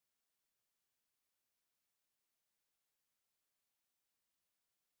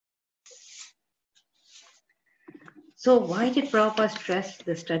So why did Prabhupada stress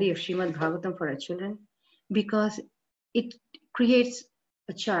the study of Srimad Bhagavatam for our children? Because it creates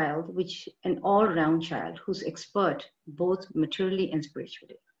a child, an all-round child who's expert both materially and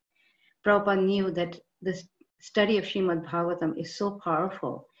spiritually. Prabhupada knew that the study of Srimad Bhagavatam is so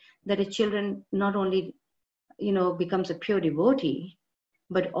powerful that a children not only, becomes a pure devotee,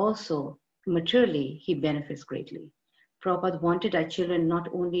 but also materially he benefits greatly. Prabhupada wanted our children not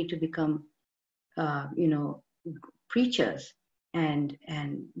only to become, preachers and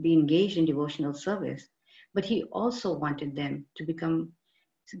be engaged in devotional service, but he also wanted them to become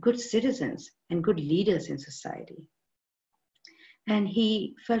good citizens and good leaders in society. And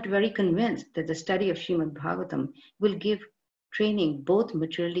he felt very convinced that the study of Srimad Bhagavatam will give training both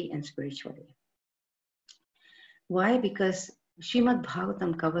materially and spiritually. Why? Because Srimad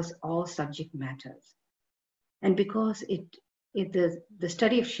Bhagavatam covers all subject matters. And because the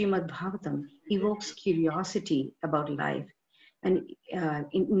study of Srimad Bhagavatam evokes curiosity about life and it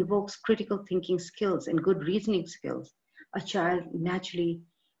invokes critical thinking skills and good reasoning skills, a child naturally,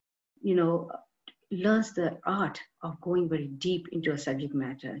 learns the art of going very deep into a subject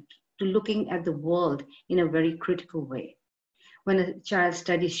matter, to looking at the world in a very critical way. When a child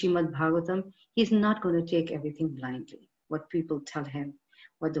studies Srimad Bhagavatam, he's not going to take everything blindly, what people tell him,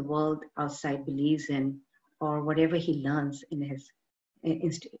 what the world outside believes in, or whatever he learns in his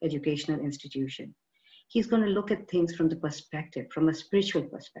educational institution. He's going to look at things from a spiritual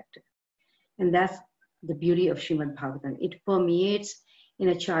perspective. And that's the beauty of Srimad Bhagavatam. It permeates in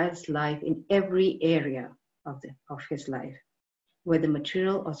a child's life in every area of his life, whether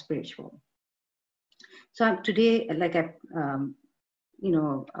material or spiritual. So today, like I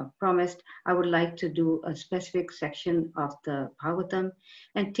promised, I would like to do a specific section of the Bhagavatam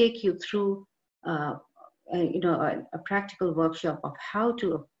and take you through a practical workshop of how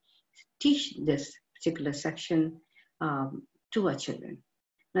to teach this particular section to our children.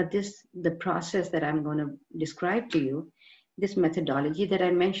 Now, the process that I'm going to describe to you, this methodology that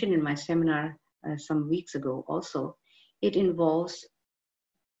I mentioned in my seminar some weeks ago also, it involves,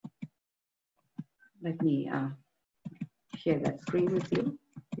 let me share that screen with you.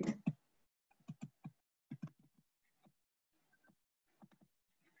 Yeah.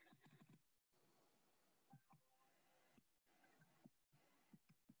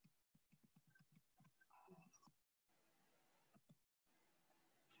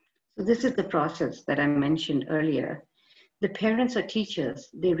 So this is the process that I mentioned earlier. The parents or teachers,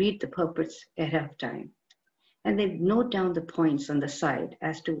 they read the purports ahead of time, and they note down the points on the side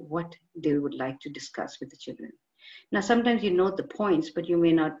as to what they would like to discuss with the children. Now, sometimes you note the points, but you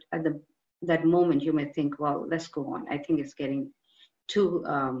may not, at that moment, you may think, well, let's go on. I think it's getting too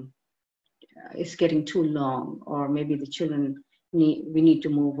long, or maybe the children we need to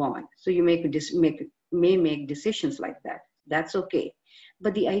move on. So you may make decisions like that. That's okay.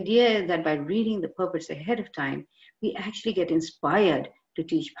 But the idea is that by reading the purports ahead of time, we actually get inspired to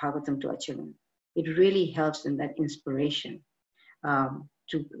teach Bhagavatam to our children. It really helps in that inspiration,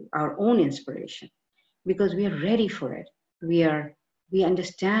 to our own inspiration, because we are ready for it. We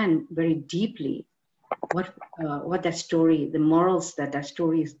understand very deeply what that story, the morals that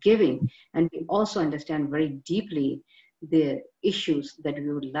story is giving, and we also understand very deeply the issues that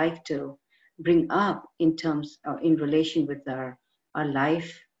we would like to bring up in relation with our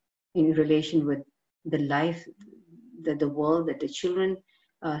life, in relation with the life, the world that the children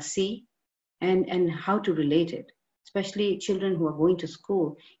see, and how to relate it. Especially children who are going to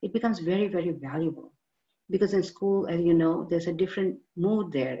school, it becomes very, very valuable. Because in school, as you know, there's a different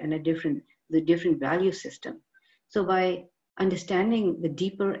mood there and the different value system. So by understanding the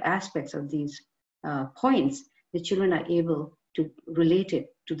deeper aspects of these points, the children are able to relate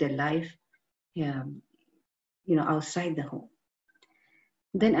it to their life, outside the home.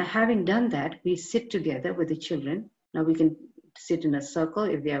 Then having done that, we sit together with the children. Now we can sit in a circle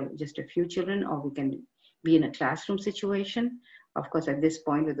if there are just a few children, or we can be in a classroom situation. Of course, at this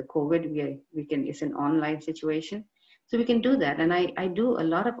point with the COVID, it's an online situation. So we can do that. And I do a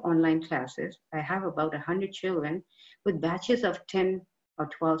lot of online classes. I have about 100 children with batches of 10 or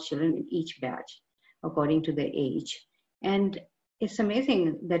 12 children in each batch, according to their age. And it's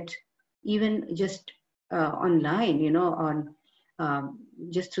amazing that even just online,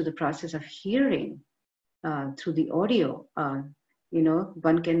 just through the process of hearing, through the audio,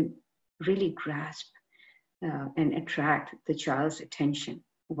 one can really grasp and attract the child's attention.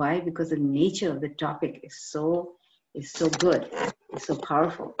 Why? Because the nature of the topic is so good, it's so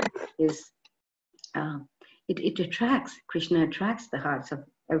powerful. It attracts, Krishna attracts the hearts of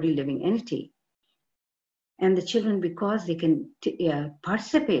every living entity. And the children, because they can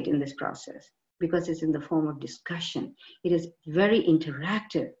participate in this process, because it's in the form of discussion. It is very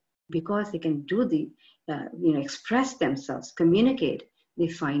interactive because they can do the, express themselves, communicate. They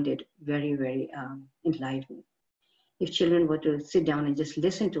find it very, very enlivening. If children were to sit down and just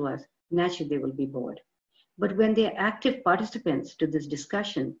listen to us, naturally they will be bored. But when they are active participants to this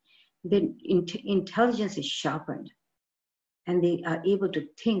discussion, then intelligence is sharpened and they are able to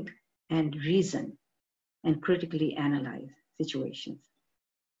think and reason and critically analyze situations.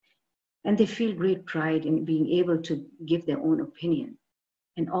 And they feel great pride in being able to give their own opinion.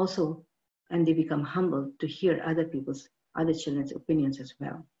 And they become humble to hear other children's opinions as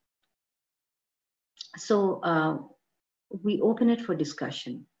well. So we open it for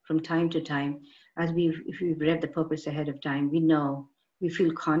discussion from time to time. If we've read the purpose ahead of time, we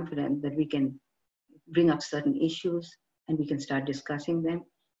feel confident that we can bring up certain issues and we can start discussing them.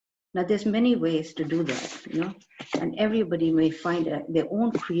 Now, there's many ways to do that, and everybody may find their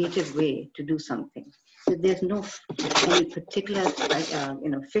own creative way to do something. So there's no any particular,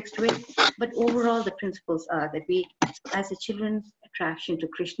 fixed way, but overall the principles are that as the children's attraction to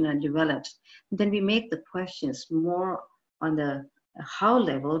Krishna develops, then we make the questions more on the how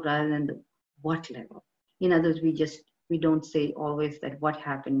level rather than the what level. In other words, we don't say always that what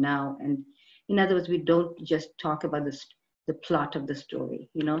happened now, and in other words, we don't just talk about the plot of the story,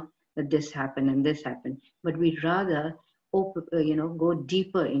 that this happened and this happened, but we rather go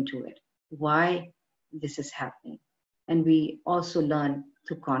deeper into it, why this is happening. And we also learn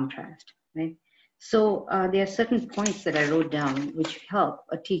to contrast, right? So there are certain points that I wrote down which help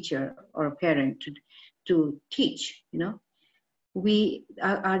a teacher or a parent to teach,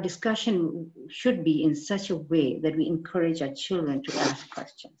 our discussion should be in such a way that we encourage our children to ask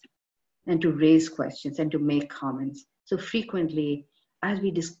questions and to raise questions and to make comments. So frequently, as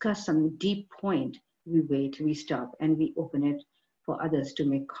we discuss some deep point, we wait, we stop, and we open it for others to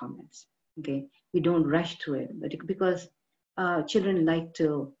make comments. Okay, we don't rush to it, but because children like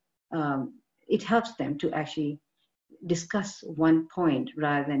to, it helps them to actually discuss one point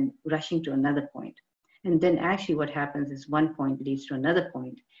rather than rushing to another point. And then actually what happens is one point leads to another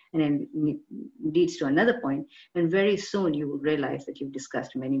point, and then leads to another point, and very soon you will realize that you've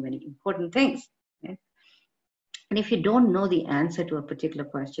discussed many, many important things. Okay? And if you don't know the answer to a particular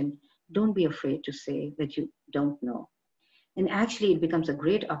question, don't be afraid to say that you don't know. And actually, it becomes a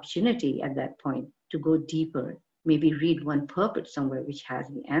great opportunity at that point to go deeper, maybe read one purpose somewhere which has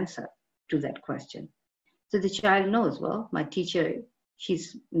the answer to that question. So the child knows, well, my teacher, she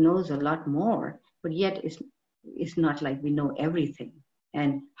knows a lot more, but yet it's not like we know everything.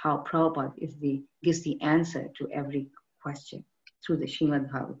 And how Prabhupada gives the answer to every question through the Srimad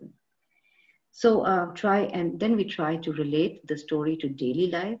Bhagavatam. So then we try to relate the story to daily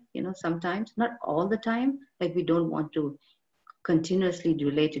life, sometimes, not all the time, like we don't want to continuously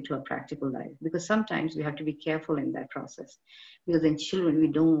relate it to a practical life, because sometimes we have to be careful in that process, because in children, we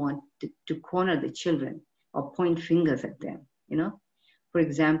don't want to corner the children or point fingers at them, For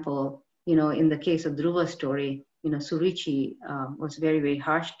example, in the case of Dhruva's story, Suruchi was very, very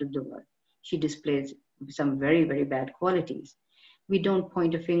harsh to Dhruva. She displays some very, very bad qualities. We don't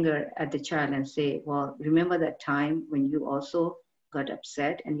point a finger at the child and say, well, remember that time when you also got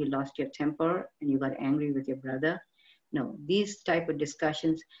upset and you lost your temper and you got angry with your brother? No, these type of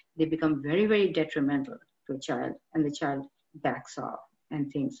discussions, they become very, very detrimental to a child, and the child backs off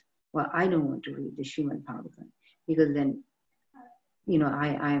and thinks, well, I don't want to read the Srimad Bhagavatam, because then,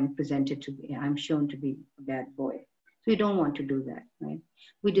 I'm shown to be a bad boy. So we don't want to do that, right?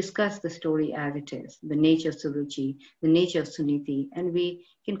 We discuss the story as it is, the nature of Suruchi, the nature of Suniti, and we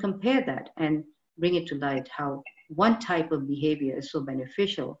can compare that and bring it to light how one type of behavior is so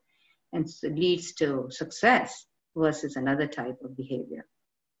beneficial and leads to success versus another type of behavior.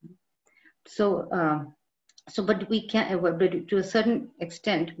 But we can, but to a certain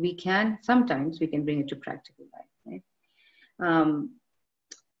extent, sometimes we can bring it to practical life, right?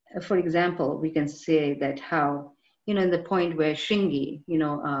 For example, we can say that how, in the point where Shringi,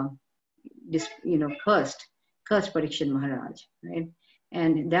 cursed Parikshit Maharaj, right?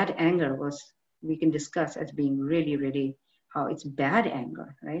 And that anger we can discuss as being really, really how it's bad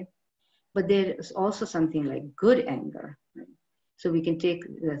anger, right? But there is also something like good anger, right? So we can take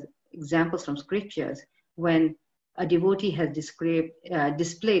the examples from scriptures when a devotee has displayed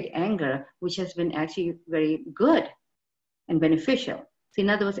anger, which has been actually very good and beneficial. So in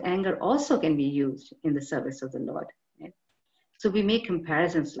other words, anger also can be used in the service of the Lord. Right? So we make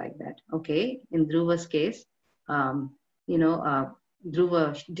comparisons like that. Okay, in Dhruva's case, Dhruva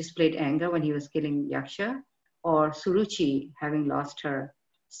displayed anger when he was killing Yaksha, or Suruchi having lost her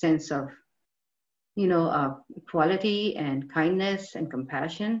sense of, equality and kindness and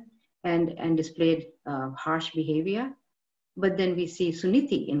compassion and displayed harsh behavior. But then we see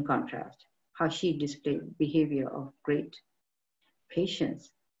Suniti in contrast, how she displayed behavior of great patience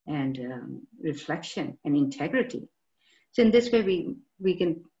and reflection and integrity. So in this way, we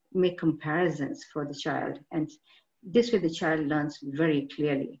can make comparisons for the child. And this way the child learns very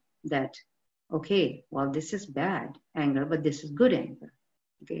clearly that, okay, well, this is bad anger, but this is good anger.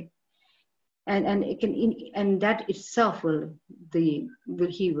 Okay. And it can, and that itself he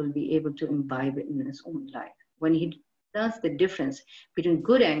will be able to imbibe it in his own life. When he learns the difference between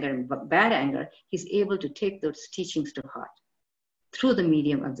good anger and bad anger, he's able to take those teachings to heart through the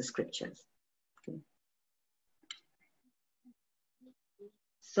medium of the scriptures. Okay.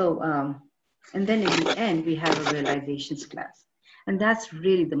 So, and then in the end, we have a realizations class. And that's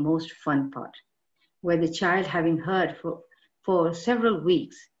really the most fun part, where the child, having heard for several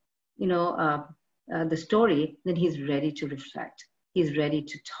weeks, the story, then he's ready to reflect. He's ready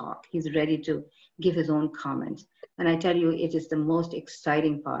to talk. He's ready to give his own comments. And I tell you, it is the most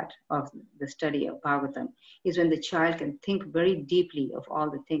exciting part of the study of Bhagavatam, is when the child can think very deeply of all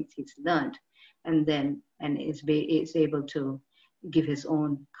the things he's learned, and is able to give his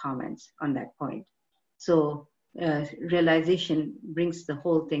own comments on that point. So realization brings the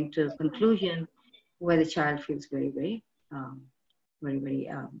whole thing to a conclusion where the child feels very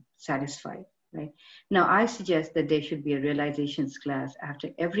satisfied. Right? Now, I suggest that there should be a realizations class after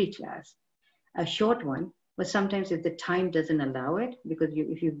every class, a short one, but sometimes if the time doesn't allow it, because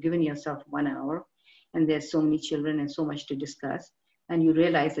if you've given yourself 1 hour and there's so many children and so much to discuss, and you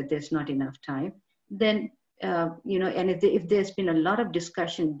realize that there's not enough time, then, and if there's been a lot of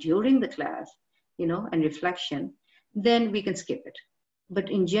discussion during the class, and reflection, then we can skip it. But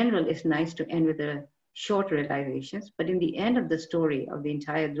in general, it's nice to end with a short realizations, but in the end of the story, of the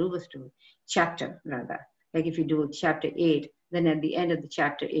entire Dhruva story, chapter rather, like if you do chapter 8, then at the end of the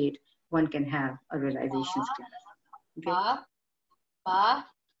chapter 8, one can have a realizations class. Okay?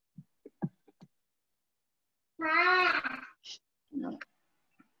 No.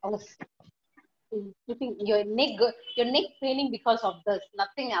 I was flipping your neck paining because of this,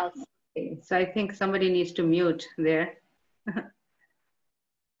 nothing else. Okay, so I think somebody needs to mute there.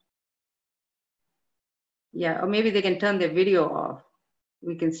 Yeah, or maybe they can turn their video off.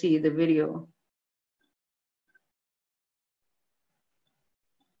 We can see the video.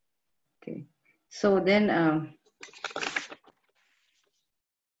 Okay, so then,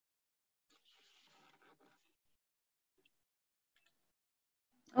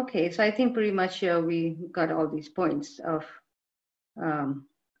 okay, so I think pretty much we got all these points of,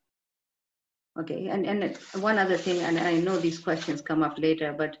 okay, and one other thing, and I know these questions come up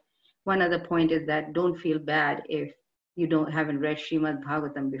later, but one other point is that don't feel bad if you haven't read Srimad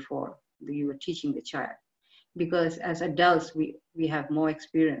Bhagavatam before you were teaching the child, because as adults we have more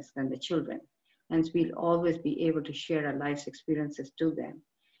experience than the children, and we'll always be able to share our life's experiences to them,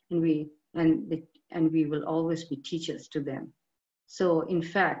 and we will always be teachers to them. So in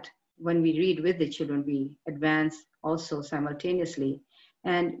fact, when we read with the children, we advance also simultaneously,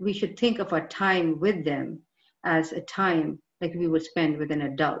 and we should think of our time with them as a time like we would spend with an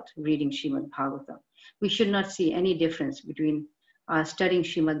adult reading Srimad Bhagavatam. We should not see any difference between studying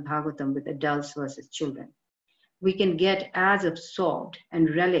Srimad Bhagavatam with adults versus children. We can get as absorbed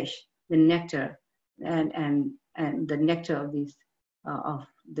and relish the nectar and the nectar of these of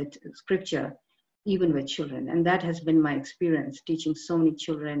the scripture even with children. And that has been my experience teaching so many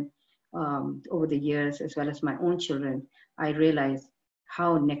children over the years, as well as my own children. I realize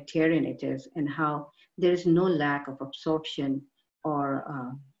how nectarian it is and how there is no lack of absorption or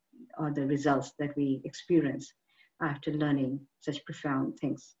the results that we experience after learning such profound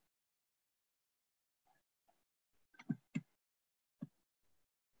things.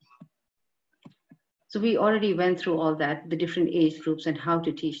 So we already went through all that, the different age groups and how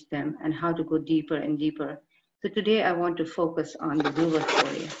to teach them and how to go deeper and deeper. So today I want to focus on the Dhruva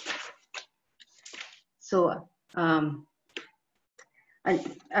story. So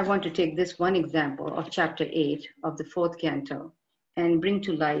I want to take this one example of chapter 8 of the 4th canto and bring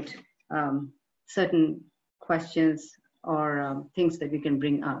to light certain questions or things that we can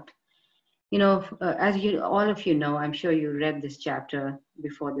bring up. You know, as all of you know, I'm sure you read this chapter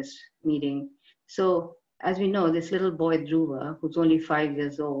before this meeting. So as we know, this little boy Dhruva, who's only 5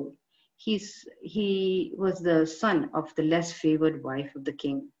 years old, he was the son of the less favored wife of the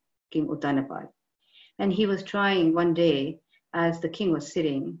king, King Uttanapad. And he was trying one day, as the king was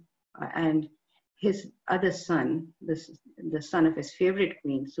sitting, and his other son, the son of his favorite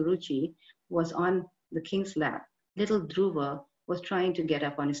queen, Suruchi, was on the king's lap. Little Dhruva was trying to get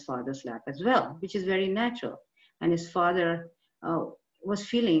up on his father's lap as well, which is very natural. And his father was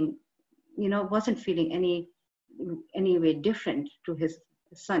feeling wasn't feeling any way different to his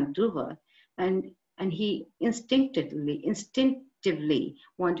son Dhruva, and he instinctively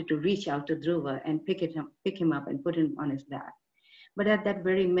wanted to reach out to Dhruva and pick him up and put him on his lap. But at that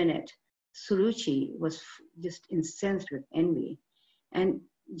very minute, Suruchi was just incensed with envy, and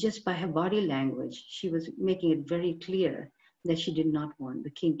just by her body language, she was making it very clear that she did not want the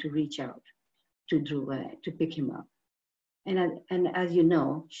king to reach out to Dhruva to pick him up. And as you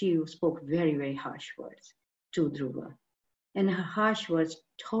know, she spoke very, very harsh words to Dhruva. And her harsh words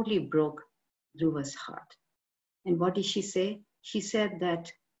totally broke Dhruva's heart. And what did she say? She said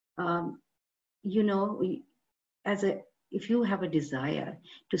that, if you have a desire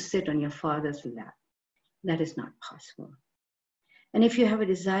to sit on your father's lap, that is not possible. And if you have a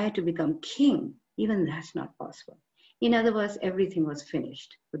desire to become king, even that's not possible. In other words, everything was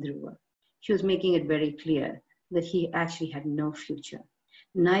finished for Dhruva. She was making it very clear that he actually had no future,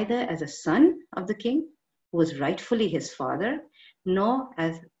 neither as a son of the king, who was rightfully his father, nor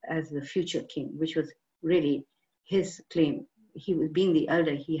as the future king, which was really his claim. He was being the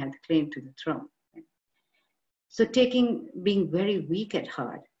elder, he had claim to the throne. So being very weak at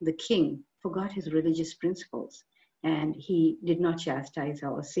heart, the king forgot his religious principles, and he did not chastise her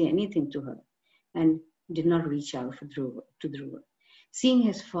or say anything to her, and did not reach out to Dhruva. Seeing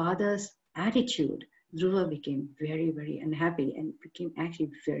his father's attitude, Dhruva became very, very unhappy and became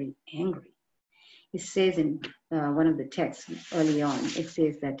actually very angry. It says in one of the texts early on, it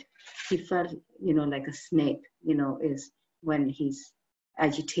says that he felt, like a snake, is when he's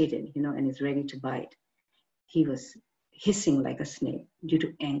agitated, and is ready to bite. He was hissing like a snake due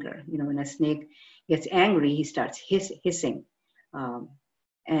to anger. When a snake gets angry, he starts hissing.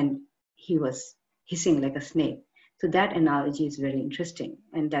 And he was hissing like a snake. So that analogy is very interesting,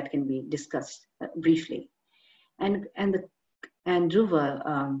 and that can be discussed briefly. And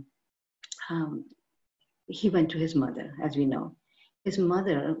Dhruva, he went to his mother, as we know. His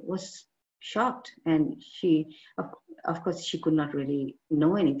mother was shocked, and she, of course, she could not really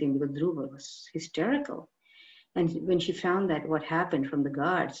know anything because Dhruva was hysterical. And when she found that what happened from the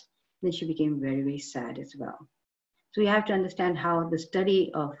guards, then she became very, very sad as well. So we have to understand how the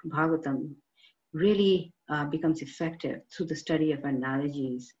study of Bhagavatam really becomes effective through the study of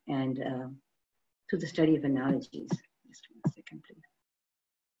analogies and through the study of analogies. Just 1 second, please.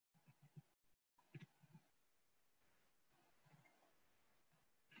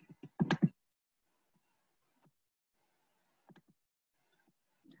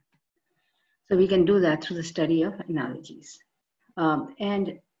 So we can do that through the study of analogies.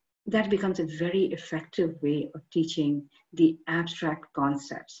 And that becomes a very effective way of teaching the abstract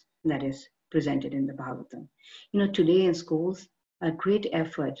concepts that is presented in the Bhagavatam. Today in schools, a great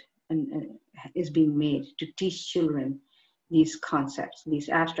effort is being made to teach children these concepts, these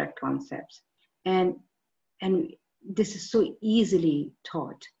abstract concepts. And this is so easily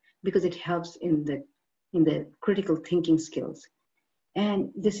taught because it helps in the critical thinking skills.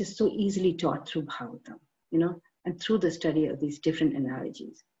 And this is so easily taught through Bhagavatam, and through the study of these different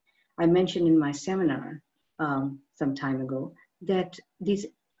analogies. I mentioned in my seminar some time ago that these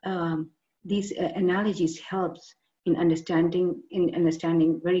analogies helps in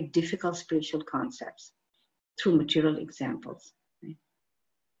understanding very difficult spiritual concepts through material examples. Right?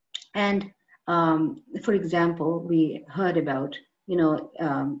 And for example, we heard about,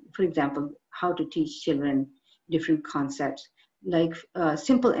 for example, how to teach children different concepts, like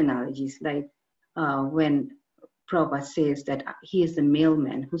simple analogies, like when Prabhupada says that he is the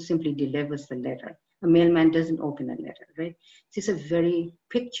mailman who simply delivers the letter. A mailman doesn't open a letter, right? This is a very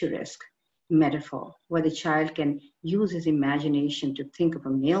picturesque metaphor where the child can use his imagination to think of a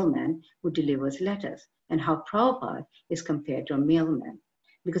mailman who delivers letters, and how Prabhupada is compared to a mailman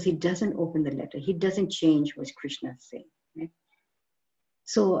because he doesn't open the letter. He doesn't change what Krishna is saying, right?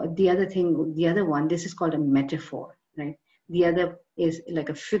 So the other one, this is called a metaphor, right? The other is like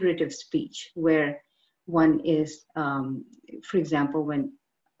a figurative speech where one is, for example, when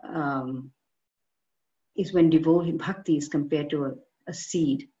devotee bhakti is compared to a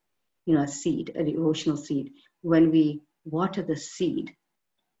seed, a devotional seed. When we water the seed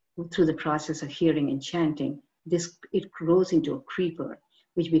through the process of hearing and chanting, it grows into a creeper,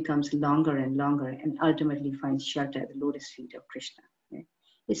 which becomes longer and longer and ultimately finds shelter at the lotus feet of Krishna. Right?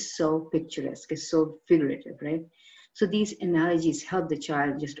 It's so picturesque, it's so figurative, right? So these analogies help the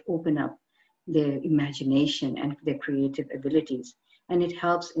child just open up their imagination and their creative abilities. And it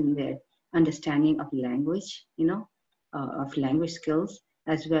helps in their understanding of language, of language skills,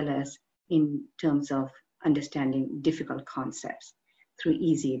 as well as in terms of understanding difficult concepts through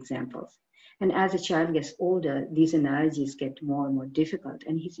easy examples. And as a child gets older, these analogies get more and more difficult,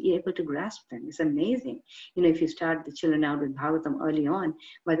 and he's able to grasp them. It's amazing. If you start the children out with Bhagavatam early on,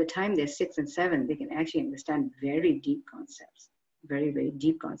 by the time they're 6 and 7, they can actually understand very deep concepts, very, very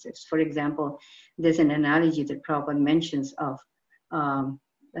deep concepts. For example, there's an analogy that Prabhupada mentions of,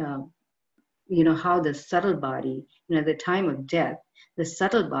 how the subtle body, at the time of death, the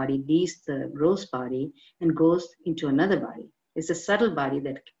subtle body leaves the gross body and goes into another body. It's the subtle body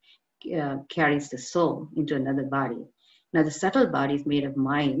that carries the soul into another body. Now, the subtle body is made of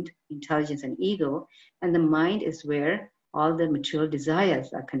mind, intelligence, and ego, and the mind is where all the material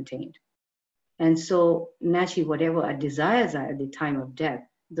desires are contained. And so, naturally, whatever our desires are at the time of death,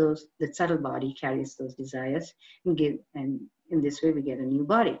 the subtle body carries those desires, and in this way, we get a new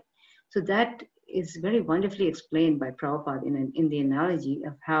body. So that is very wonderfully explained by Prabhupada in the analogy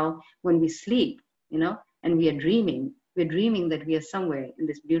of how when we sleep, and we are dreaming, we're dreaming that we are somewhere in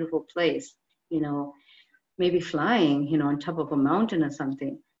this beautiful place, maybe flying, on top of a mountain or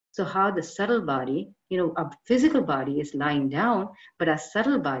something. So how the subtle body, our physical body is lying down, but our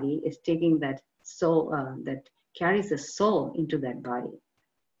subtle body is taking that soul, that carries the soul into that body.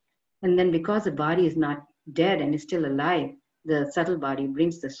 And then because the body is not dead and is still alive, the subtle body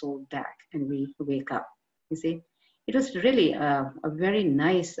brings the soul back and we wake up. You see, it was really a very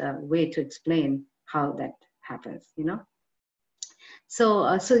nice way to explain how that happens,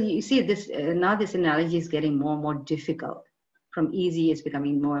 So you see this, now this analogy is getting more and more difficult. From easy, it's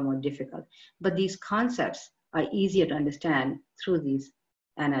becoming more and more difficult. But these concepts are easier to understand through these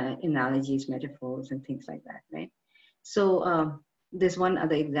analogies, metaphors, and things like that, right? So there's one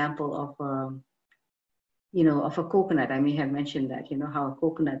other example of, of a coconut. I may have mentioned that, how a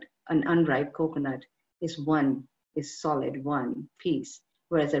coconut, an unripe coconut is solid, one piece.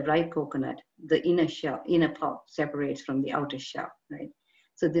 Whereas a ripe coconut, the inner pulp separates from the outer shell, right?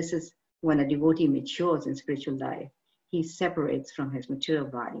 So this is when a devotee matures in spiritual life, he separates from his material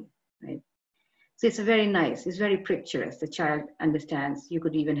body, right? So it's very nice, it's very picturesque. The child understands. You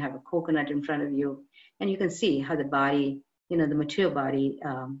could even have a coconut in front of you, and you can see how the body, the material body,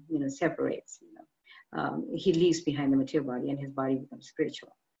 separates. He leaves behind the material body, and his body becomes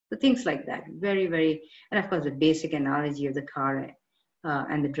spiritual. So things like that, very, very, and of course the basic analogy of the car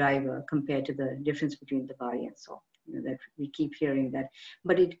and the driver compared to the difference between the body and soul. That we keep hearing that,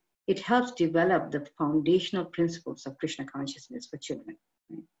 but it helps develop the foundational principles of Krishna consciousness for children.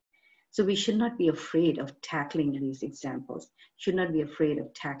 Right? So we should not be afraid of tackling these examples. Should not be afraid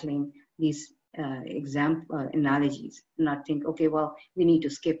of tackling these analogies. Not think, okay, well, we need to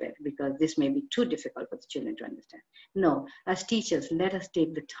skip it because this may be too difficult for the children to understand. No, as teachers, let us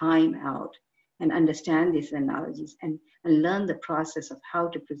take the time out and understand these analogies and learn the process of how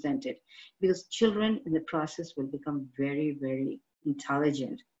to present it. Because children in the process will become very, very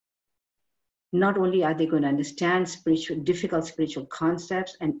intelligent. Not only are they going to understand difficult spiritual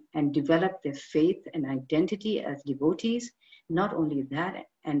concepts and develop their faith and identity as devotees, not only that,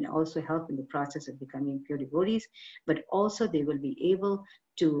 and also help in the process of becoming pure devotees, but also they will be able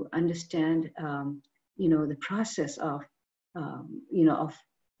to understand, the process of,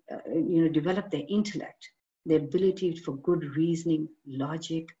 develop their intellect, their ability for good reasoning,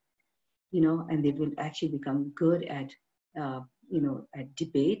 logic, and they will actually become good at, at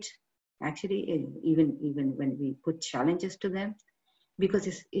debate, actually, even when we put challenges to them, because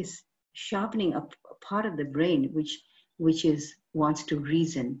it's sharpening a part of the brain which wants to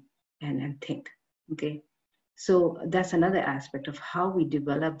reason and think, okay? So that's another aspect of how we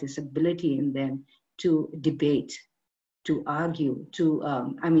develop this ability in them to debate, to argue, to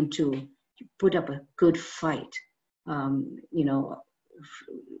put up a good fight,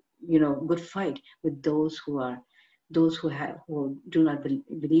 good fight with those who do not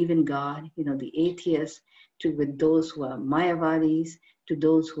believe in God, the atheists, with those who are Mayavadis, to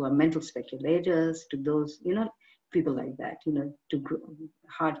those who are mental speculators, to those, people like that, to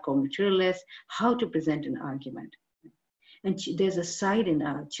hardcore materialists, how to present an argument. And there's a side in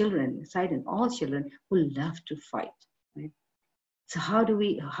our children, all children who love to fight, right? So how do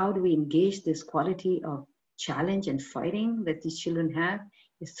we engage this quality of challenge and fighting that these children have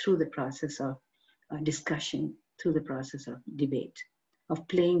is through the process of discussion, through the process of debate, of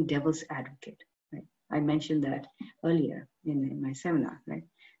playing devil's advocate, right? I mentioned that earlier in my seminar, right?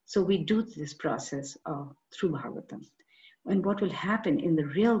 So we do this process through Bhagavatam. And what will happen in the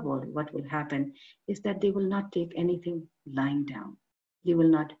real world, what will happen is that they will not take anything lying down. They will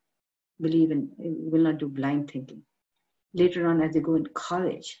not will not do blind thinking. Later on, as they go in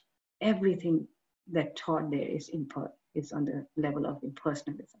college, everything that taught there is on the level of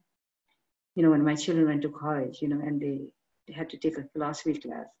impersonalism. When my children went to college, and had to take a philosophy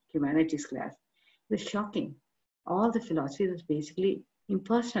class, humanities class. It was shocking. All the philosophy was basically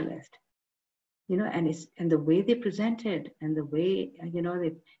impersonalist, and the way they presented and the way,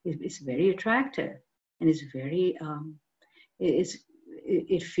 it's very attractive, and it's very,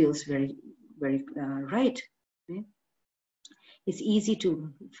 it feels very, very right. Right? It's easy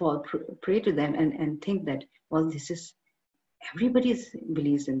to fall prey to them and think that, well, everybody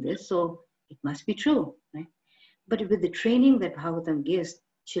believes in this, so it must be true, right? But with the training that Bhagavatam gives,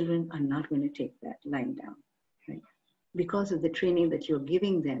 children are not going to take that lying down, right? Because of the training that you're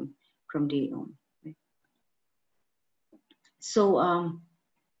giving them from day on. Right? So,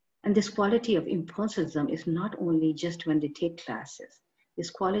 and this quality of impulsivism is not only just when they take classes. This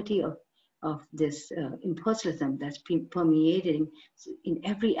quality of this impulsivism that's permeating in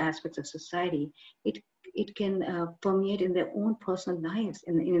every aspect of society, it can permeate in their own personal lives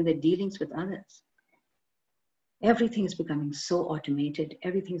and in their dealings with others. Everything is becoming so automated.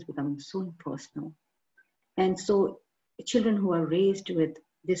 Everything is becoming so impersonal. And so children who are raised with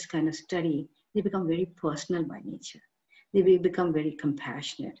this kind of study, they become very personal by nature. They become very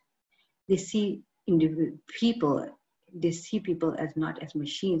compassionate. They see people as not as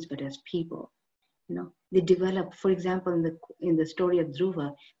machines, but as people. They develop, for example, in the story of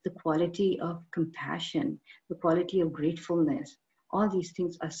Dhruva, the quality of compassion, the quality of gratefulness. All these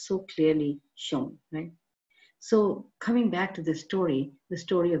things are so clearly shown, right? So coming back to the story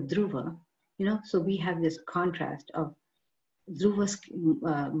of Dhruva, so we have this contrast of Dhruva's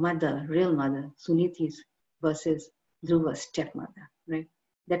mother, real mother, Suniti's, versus Dhruva's stepmother, right?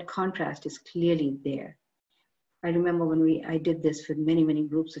 That contrast is clearly there. I remember when I did this with many, many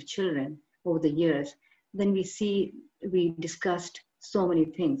groups of children over the years, then we discussed so many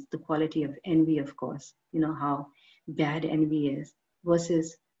things, the quality of envy, of course, how bad envy is,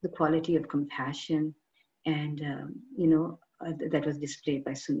 versus the quality of compassion, and that was displayed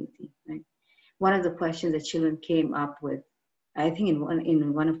by Suniti. Right? One of the questions that children came up with, I think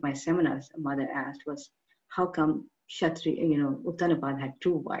in one of my seminars, a mother asked was, how come Uttanapad had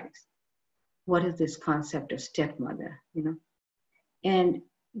 2 wives? What is this concept of stepmother? And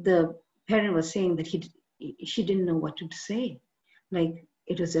the parent was saying that she didn't know what to say. Like,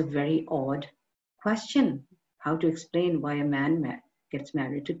 it was a very odd question, how to explain why a man gets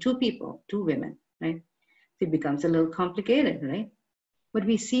married to 2 people, 2 women, right? It becomes a little complicated, right? But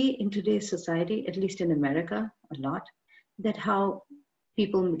we see in today's society, at least in America, a lot, that how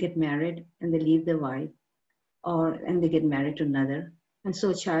people get married and they leave their wife, and they get married to another. And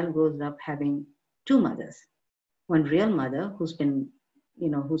so a child grows up having 2 mothers. One real mother who's been,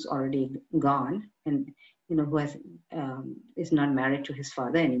 who's already gone and, who is not married to his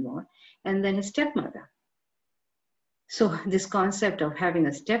father anymore, and then his stepmother. So this concept of having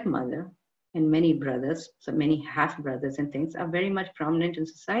a stepmother and many brothers, so many half-brothers and things, are very much prominent in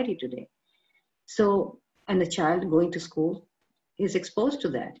society today. So, and the child going to school is exposed to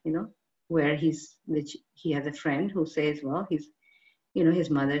that, where he has a friend who says, well, his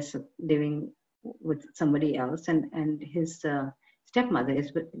mother's living with somebody else, and his stepmother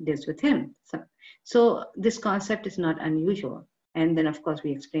lives with him. So this concept is not unusual. And then, of course,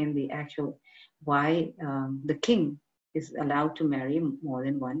 we explain the actual why the king is allowed to marry more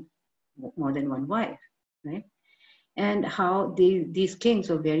than one wife, right? And how these kings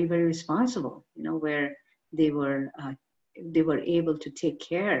were very, very responsible, where they were able to take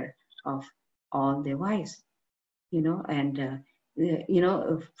care of all their wives, and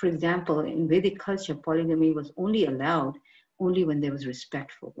for example, in Vedic culture, polygamy was only allowed when there was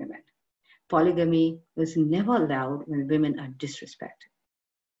respect for women. Polygamy was never allowed when women are disrespected,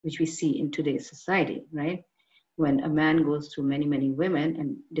 which we see in today's society, right? When a man goes through many, many women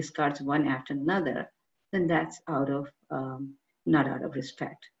and discards one after another, then that's not out of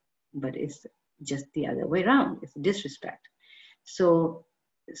respect, but it's just the other way around. It's disrespect. So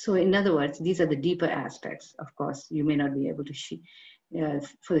in other words, these are the deeper aspects. Of course, you may not be able to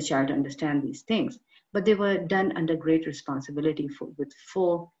for the child to understand these things, but they were done under great responsibility with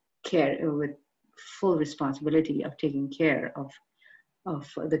full care, with full responsibility of taking care of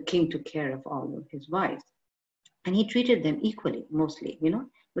the king took care of all of his wives. And he treated them equally, mostly,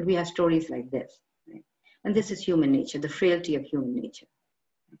 but we have stories like this. Right? And this is human nature, the frailty of human nature.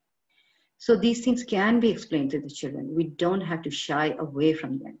 So these things can be explained to the children. We don't have to shy away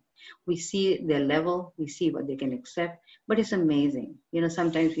from them. We see their level, we see what they can accept, but it's amazing.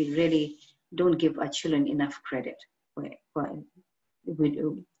 Sometimes we really don't give our children enough credit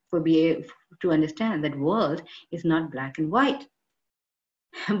to understand that world is not black and white,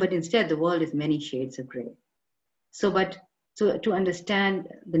 but instead the world is many shades of gray. So to understand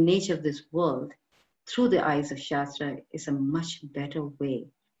the nature of this world, through the eyes of Shastra is a much better way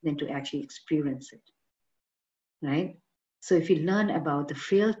than to actually experience it, right? So if you learn about the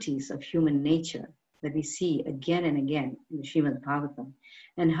frailties of human nature that we see again and again in the Srimad Bhagavatam,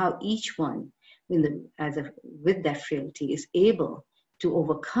 and how each one with that frailty is able to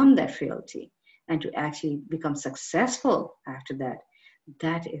overcome that frailty and to actually become successful after that,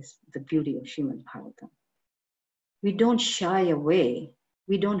 that is the beauty of Srimad Bhagavatam. We don't shy away,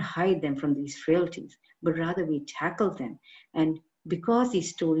 we don't hide them from these frailties, but rather we tackle them. And because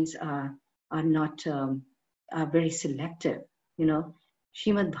these stories are not are very selective, you know,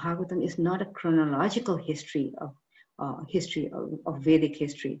 Srimad Bhagavatam is not a chronological history of Vedic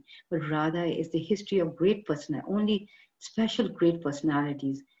history, but rather is the history of great personalities, only special great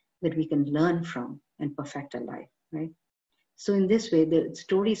personalities that we can learn from and perfect our life, right? So in this way, the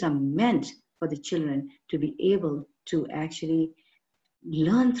stories are meant for the children to be able to actually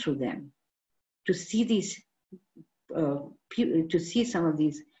learn through them, to see these, to see some of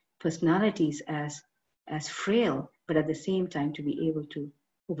these personalities as frail, but at the same time to be able to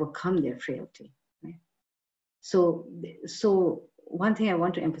overcome their frailty. Right? So one thing I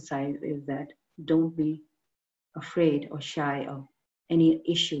want to emphasize is that don't be afraid or shy of any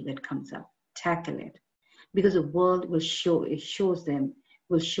issue that comes up. Tackle it, because the world will show them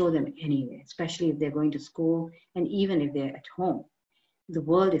anyway, especially if they're going to school and even if they're at home. The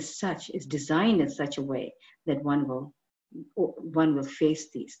world is designed in such a way that one will face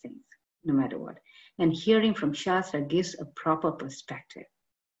these things no matter what. And hearing from Shastra gives a proper perspective.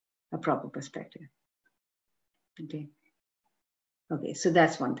 Okay, so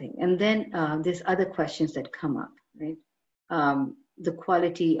that's one thing. And then there's other questions that come up, right? The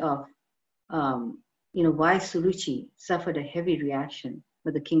quality of, why Suruchi suffered a heavy reaction,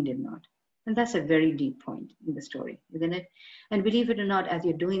 but the king did not. And that's a very deep point in the story, isn't it? And believe it or not, as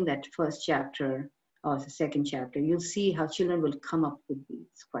you're doing that first chapter or the second chapter, you'll see how children will come up with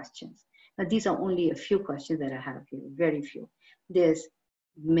these questions. Now, these are only a few questions that I have here, very few. There's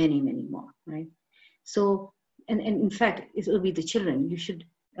many, many more, right? So, and in fact, it will be the children. You should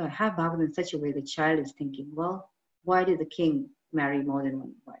have Bhagavad in such a way the child is thinking, well, why did the king marry more than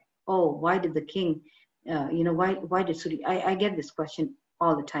one wife? Oh, why did the king, why did Suruchi? I get this question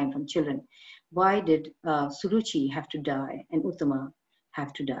all the time from children. Why did Suruchi have to die and Uttama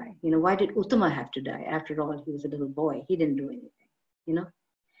have to die? Why did Uttama have to die? After all, he was a little boy. He didn't do anything,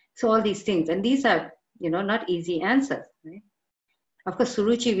 So all these things. And these are, not easy answers, right? Of course,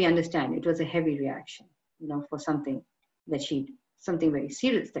 Suruchi, we understand, it was a heavy reaction, for something very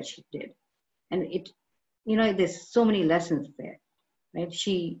serious that she did. And there's so many lessons there, right?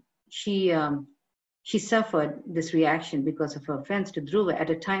 She suffered this reaction because of her offense to Dhruva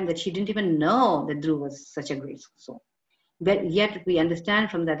at a time that she didn't even know that Dhruva was such a great soul. But yet we understand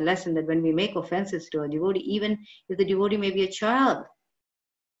from that lesson that when we make offenses to a devotee, even if the devotee may be a child,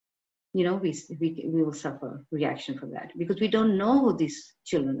 we will suffer reaction for that because we don't know who these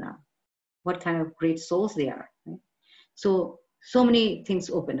children are, what kind of great souls they are. Right? So many things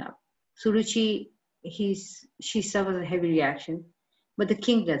open up. Suruchi, she suffers a heavy reaction, but the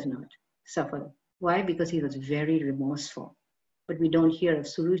king does not suffer. Why? Because he was very remorseful. But we don't hear of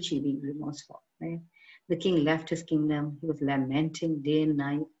Suruchi being remorseful, right? The king left his kingdom. He was lamenting day and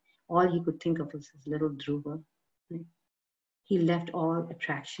night. All he could think of was his little Dhruva. Right? He left all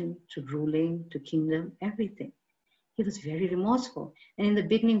attraction to ruling, to kingdom, everything. He was very remorseful. And in the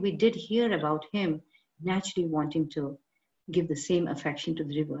beginning, we did hear about him naturally wanting to give the same affection to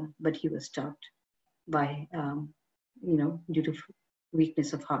Dhruva, but he was stopped by, due to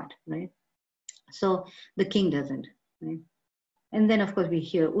weakness of heart, right? So the king doesn't, right? And then, of course, we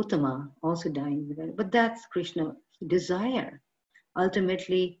hear Uttama also dying, but that's Krishna's desire.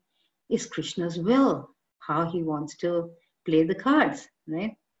 Ultimately, is Krishna's will, how he wants to play the cards,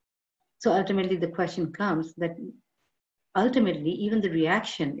 right? So ultimately, the question comes that ultimately, even the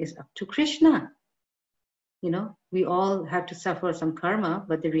reaction is up to Krishna. We all have to suffer some karma,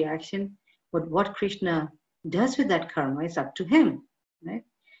 but the reaction, what Krishna does with that karma is up to him, right?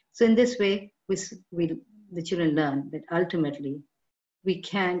 So in this way, the children learn that ultimately we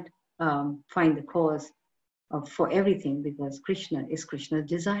can't find the cause for everything because Krishna is Krishna's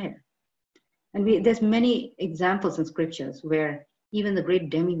desire. And there's many examples in scriptures where even the great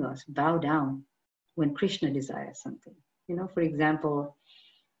demigods bow down when Krishna desires something. For example,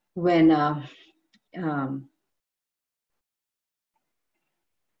 when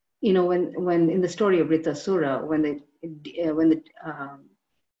when in the story of Ritasura, when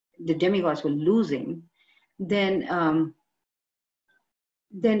the demigods were losing, then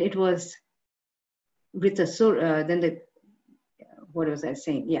it was Ritasura. Then what was I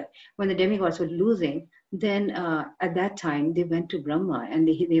saying? Yeah, when the demigods were losing, then at that time they went to Brahma and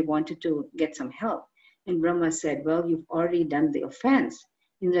they wanted to get some help. And Brahma said, well, you've already done the offense.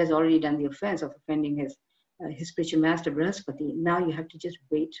 Indra has already done the offense of offending his spiritual master Brihaspati. Now you have to just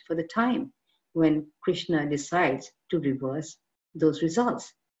wait for the time when Krishna decides to reverse those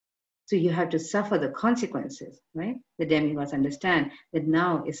results. So you have to suffer the consequences, right? The demigods understand that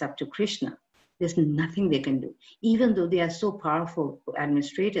now it's up to Krishna. There's nothing they can do. Even though they are so powerful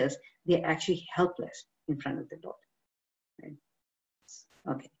administrators, they're actually helpless in front of the Lord. Right?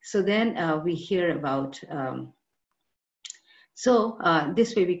 Okay, so then we hear about,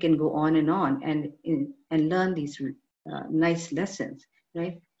 this way we can go on and learn these nice lessons,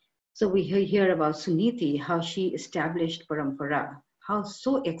 right? So we hear about Suniti, how she established parampara, how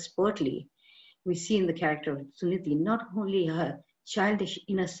so expertly we see in the character of Suniti, not only her childish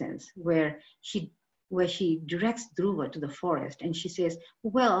innocence, where she directs Dhruva to the forest and she says,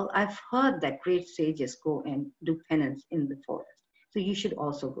 well, I've heard that great sages go and do penance in the forest, so you should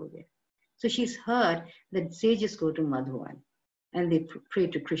also go there. So she's heard that sages go to Madhuvan and they pray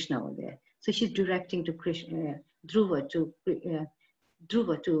to Krishna over there. So she's directing to Krishna, Dhruva to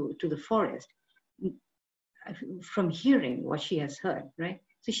the forest from hearing what she has heard, right?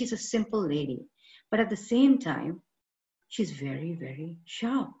 So she's a simple lady, but at the same time, she's very, very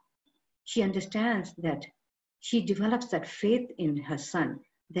sharp. She understands that she develops that faith in her son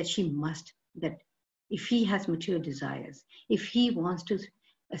that that if he has material desires, if he wants to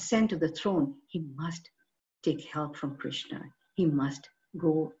ascend to the throne, he must take help from Krishna. He must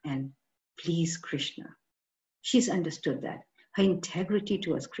go and please Krishna. She's understood that. Her integrity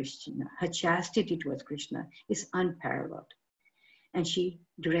towards Krishna, her chastity towards Krishna is unparalleled. And she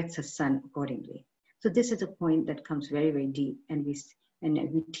directs her son accordingly. So this is a point that comes very, very deep. And we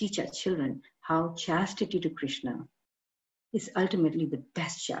teach our children how chastity to Krishna is ultimately the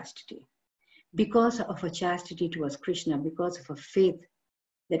best chastity. Because of her chastity towards Krishna, because of her faith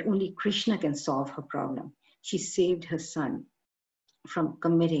that only Krishna can solve her problem, she saved her son from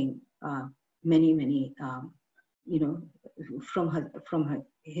committing many from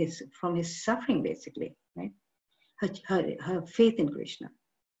his suffering, basically, right? Her faith in Krishna.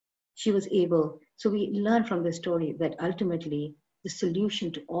 She was able, so we learn from the story that ultimately the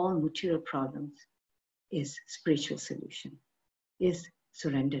solution to all material problems is spiritual solution, is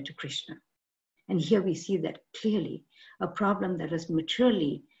surrender to Krishna. And here we see that clearly, a problem that is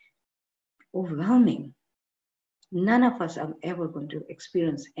materially overwhelming. None of us are ever going to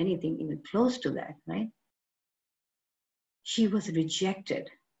experience anything even close to that, right? She was rejected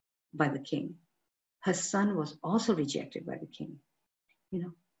by the king. Her son was also rejected by the king,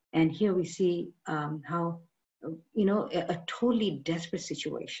 And here we see how, a totally desperate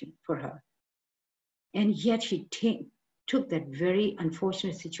situation for her. And yet she took that very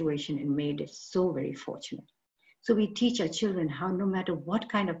unfortunate situation and made it so very fortunate. So we teach our children how no matter what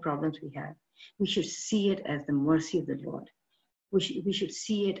kind of problems we have, we should see it as the mercy of the Lord. We should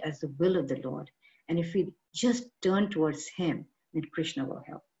see it as the will of the Lord. And if we just turn towards him, then Krishna will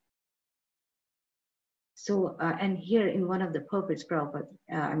help. So, and here in one of the purports,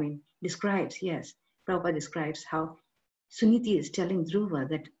 Prabhupada describes how Suniti is telling Dhruva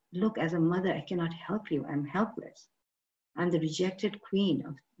that, look, as a mother, I cannot help you. I'm helpless. I'm the rejected queen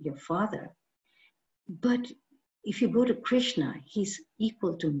of your father. But if you go to Krishna, he's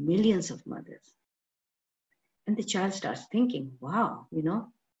equal to millions of mothers. And the child starts thinking, wow,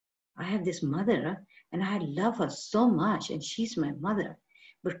 I have this mother and I love her so much and she's my mother.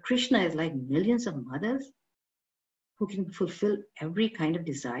 But Krishna is like millions of mothers who can fulfill every kind of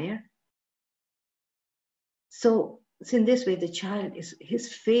desire. So in this way, the child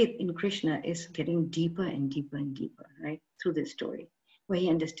his faith in Krishna is getting deeper and deeper and deeper, right? Through this story, where he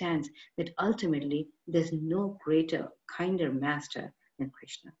understands that ultimately there's no greater, kinder master than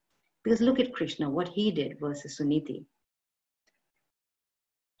Krishna. Because look at Krishna, what he did versus Suniti.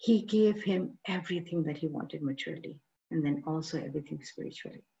 He gave him everything that he wanted materially, and then also everything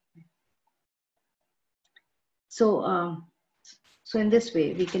spiritually. So, so in this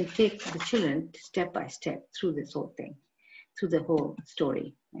way, we can take the children step by step through this whole thing, through the whole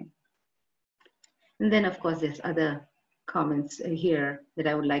story. Right? And then, of course, there's other comments here that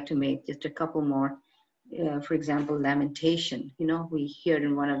I would like to make, just a couple more. For example, lamentation. We hear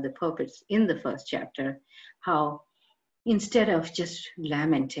in one of the purports in the first chapter how instead of just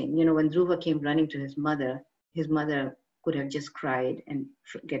lamenting, when Dhruva came running to his mother could have just cried and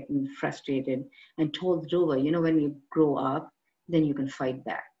getting frustrated and told Dhruva, when you grow up, then you can fight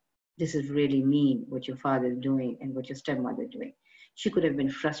back. This is really mean what your father is doing and what your stepmother is doing. She could have been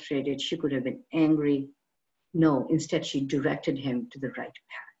frustrated. She could have been angry. No, instead she directed him to the right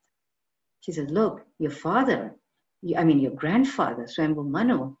path. She said, look, your father, your grandfather, Swambhu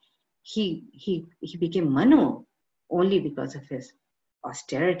Manu, he became Manu only because of his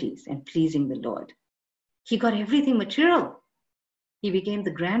austerities and pleasing the Lord. He got everything material. He became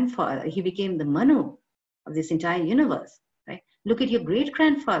the grandfather, he became the Manu of this entire universe. Right? Look at your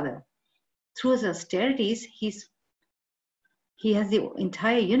great-grandfather. Through his austerities, he has the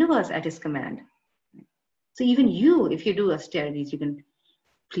entire universe at his command. So even you, if you do austerities, you can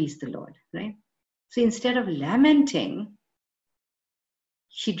please the Lord, right? So instead of lamenting,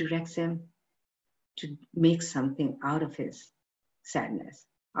 she directs him to make something out of his sadness,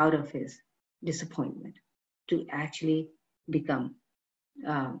 out of his disappointment, to actually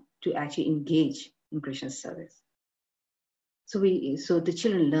to actually engage in Krishna's service. So the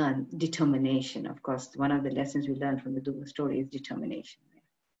children learn determination. Of course, one of the lessons we learn from the Dhruva story is determination.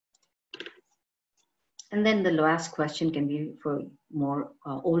 And then the last question can be for more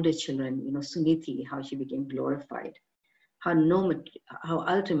older children, Suniti, how she became glorified, how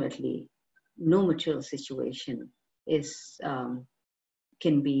ultimately no material situation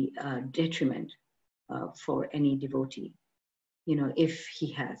can be a detriment for any devotee. If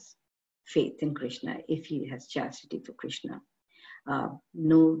he has faith in Krishna, if he has chastity for Krishna,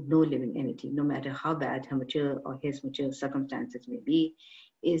 no living entity, no matter how bad her material or his material circumstances may be,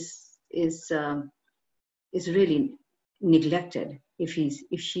 is really neglected if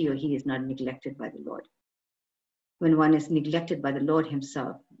she or he is not neglected by the Lord. When one is neglected by the Lord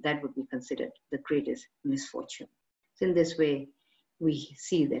himself, that would be considered the greatest misfortune. So in this way, we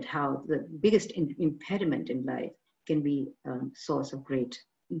see that how the biggest impediment in life can be a source of great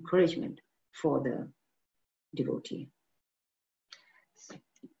encouragement for the devotee.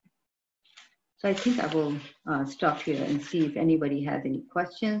 So I think I will stop here and see if anybody has any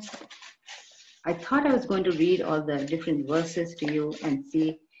questions. I thought I was going to read all the different verses to you and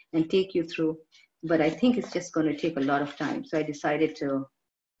take you through, but I think it's just going to take a lot of time. So I decided to,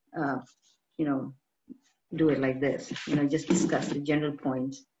 do it like this, just discuss the general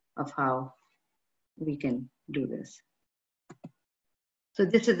points of how we can do this. So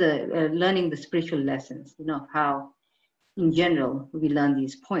this is learning the spiritual lessons, how in general we learn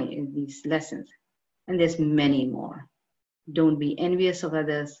these lessons. And there's many more. Don't be envious of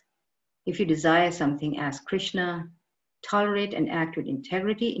others. If you desire something, ask Krishna. Tolerate and act with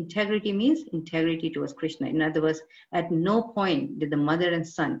integrity. Integrity means integrity towards Krishna. In other words, at no point did the mother and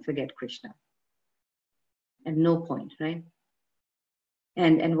son forget Krishna. At no point, right?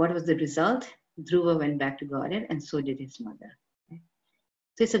 And what was the result? Dhruva went back to Godhead, and so did his mother. Right?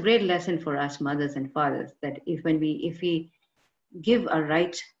 So it's a great lesson for us mothers and fathers that if we give a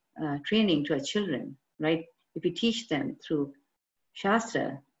right training to our children, right? If we teach them through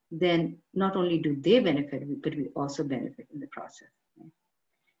Shastra, then not only do they benefit, but we also benefit in the process. Right?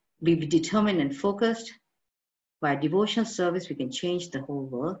 Be determined and focused. By devotional service, we can change the whole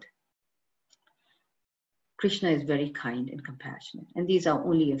world. Krishna is very kind and compassionate. And these are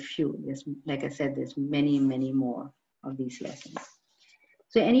only a few. Like I said, there's many, many more of these lessons.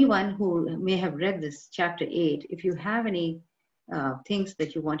 So anyone who may have read this chapter 8, if you have any things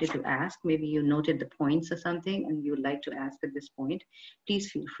that you wanted to ask, maybe you noted the points or something and you would like to ask at this point,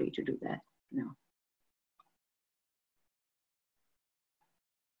 please feel free to do that now.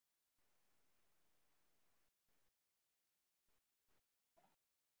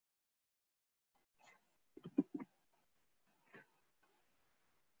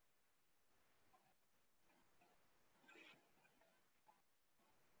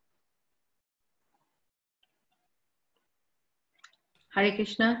 Hare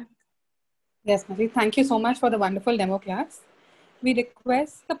Krishna. Yes, Mataji. Thank you so much for the wonderful demo class. We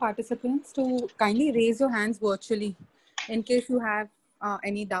request the participants to kindly raise your hands virtually in case you have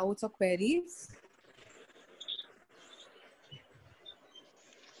any doubts or queries.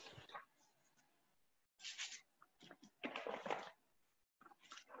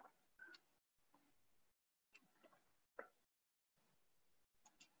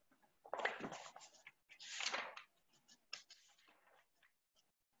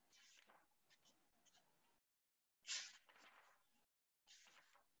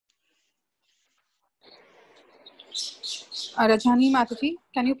 Rajani Mataji,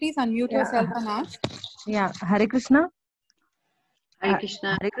 can you please unmute yourself and ask? Yeah, Hare Krishna. Hare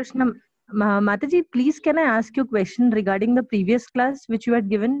Krishna. Hare Krishna. Mataji, please can I ask you a question regarding the previous class which you had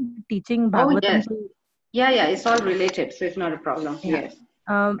given teaching Bhagavatam? Oh, yes. Yeah, it's all related, so it's not a problem. Yeah. Yes.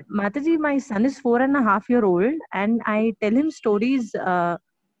 Mataji, my son is 4.5 years old and I tell him stories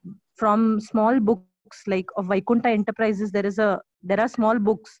from small books like of Vaikunta Enterprises. There are small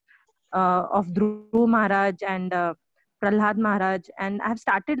books of Dhruva Maharaj and Prahlad Maharaj, and I have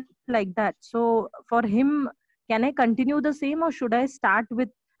started like that. So for him, can I continue the same, or should I start with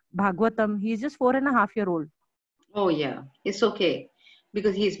Bhagavatam? He is just 4.5 years old. Oh yeah, it's okay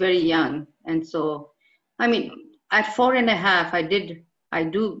because he's very young, and so I mean, at 4.5, I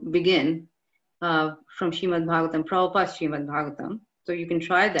do begin from Srimad Bhagavatam, Prabhupada's Srimad Bhagavatam. So you can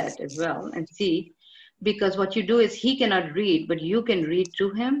try that as well and see, because what you do is he cannot read, but you can read to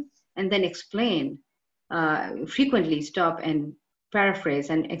him and then explain. Frequently stop and paraphrase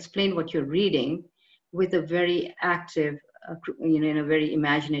and explain what you're reading with a very active, in a very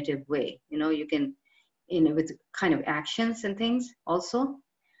imaginative way. You can, with kind of actions and things also.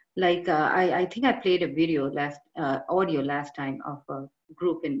 Like I think I played a video audio last time of a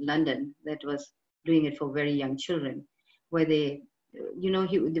group in London that was doing it for very young children, where they,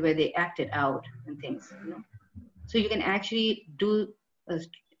 where they acted out and things. So you can actually do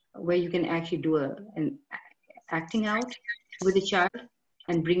where you can actually do an acting out with the child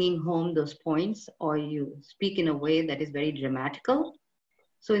and bringing home those points, or you speak in a way that is very dramatical.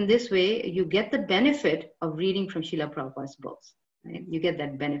 So in this way, you get the benefit of reading from Srila Prabhupada's books. Right? You get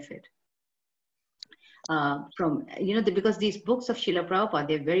that benefit from, because these books of Srila Prabhupada,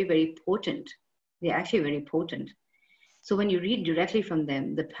 they're very, very potent. They're actually very potent. So when you read directly from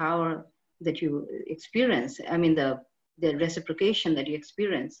them, the power that you experience, the reciprocation that you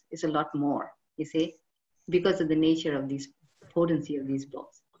experience is a lot more, you see, because of the nature of these potency of these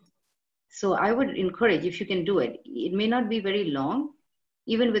books. So I would encourage, if you can do it, it may not be very long.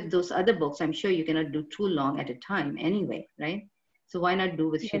 Even with those other books, I'm sure you cannot do too long at a time anyway, right? So why not do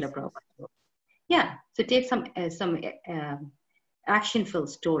with Srila Prabhupada? Yeah, so take some action-filled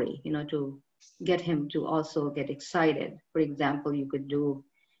story, to get him to also get excited. For example, you could do,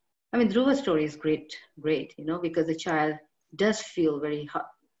 Dhruva's story is great, because the child does feel very,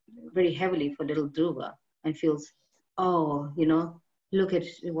 very heavily for little Dhruva and feels, look at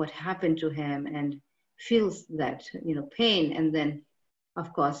what happened to him, and feels that, pain. And then,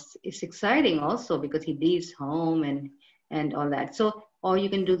 of course, it's exciting also because he leaves home and all that. So, or you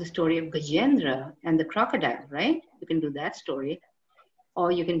can do the story of Gajendra and the crocodile, right? You can do that story.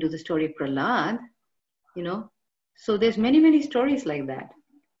 Or you can do the story of Prahlad, So there's many, many stories like that.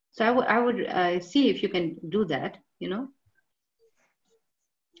 So I would see if you can do that,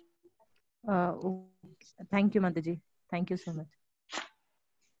 Thank you, Mataji. Thank you so much.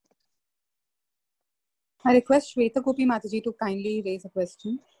 I request Shweta Gopi Mataji to kindly raise a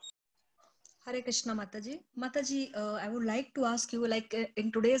question. Hare Krishna, Mataji. Mataji, I would like to ask you,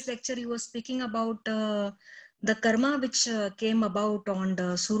 in today's lecture, you were speaking about the karma which came about on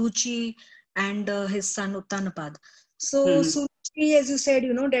the Suruchi and his son Uttanapad. So Suruchi, as you said,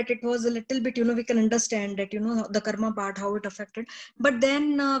 that it was a little bit, we can understand that, the karma part, how it affected. But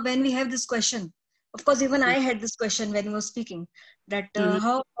then when we have this question, of course, even I had this question when you were speaking, that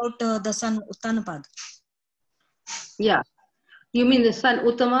how about the son Uttanapad? Yeah. You mean the son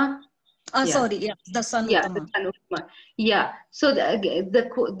Uttama? Sorry, yeah, the son Uttama. The son Uttama. Yeah. So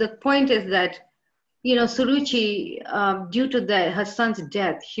the point is that, Suruchi, due to her son's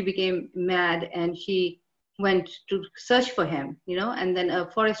death, she became mad and she went to search for him, and then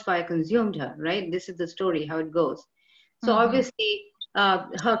a forest fire consumed her, right? This is the story, how it goes. So obviously,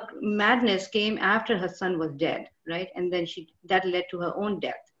 her madness came after her son was dead, right? And then that led to her own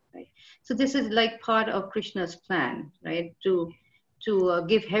death, right? So this is like part of Krishna's plan, right? To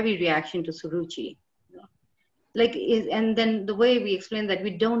give heavy reaction to Suruchi. And then the way we explain that,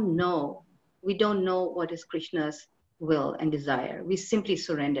 we don't know what is Krishna's will and desire. We simply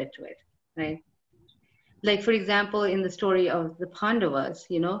surrender to it, right? Like, for example, in the story of the Pandavas,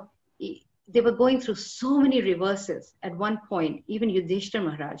 they were going through so many reverses. At one point, even Yudhishthira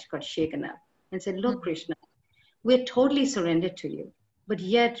Maharaj got shaken up and said, look, Krishna, we're totally surrendered to you. But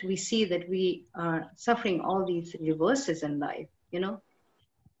yet we see that we are suffering all these reverses in life,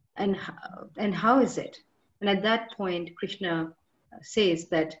 and how is it? And at that point, Krishna says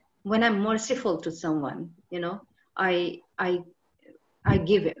that when I'm merciful to someone, I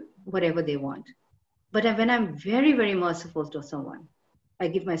give it whatever they want. But when I'm very, very merciful to someone, I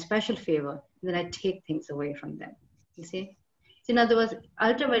give my special favor, then I take things away from them. You see? So in other words,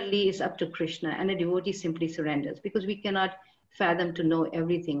 ultimately it's up to Krishna, and a devotee simply surrenders, because we cannot fathom to know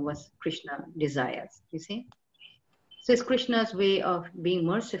everything what Krishna desires. You see? So it's Krishna's way of being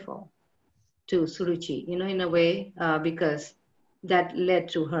merciful to Suruchi, in a way, because that led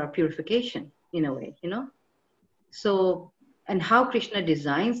to her purification, in a way, So, and how Krishna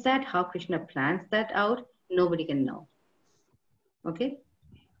designs that, how Krishna plans that out, nobody can know. Okay?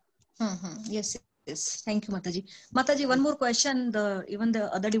 Yes. Yes, thank you, Mataji. Mataji, one more question. Even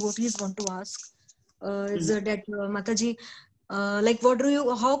the other devotees want to ask is that Mataji, like, what do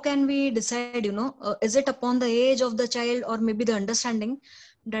you? How can we decide? Is it upon the age of the child or maybe the understanding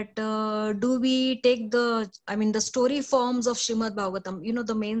that do we take the story forms of Srimad Bhagavatam?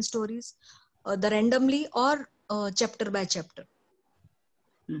 The main stories, the randomly or chapter by chapter.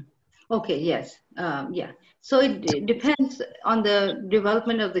 Okay, yes. Yeah. So it depends on the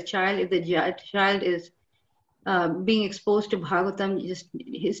development of the child. If the child is being exposed to Bhagavatam, just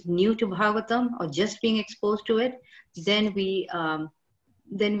is new to Bhagavatam or just being exposed to it, then we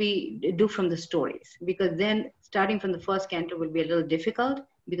do from the stories, because then starting from the first canto will be a little difficult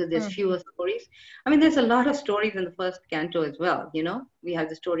because there's fewer stories. I mean, there's a lot of stories in the first canto as well. We have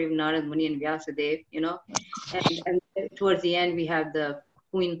the story of Narad Muni and Vyasadeva. And towards the end we have the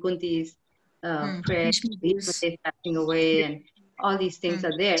Queen Kunti's prayer, passing away, and all these things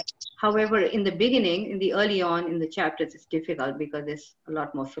are there. However, in the beginning, in the early on in the chapters, it's difficult because there's a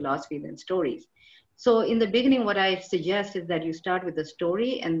lot more philosophy than stories. So in the beginning, what I suggest is that you start with the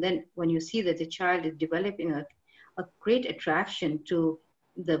story, and then when you see that the child is developing a great attraction to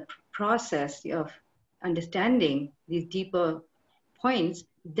the process of understanding these deeper points,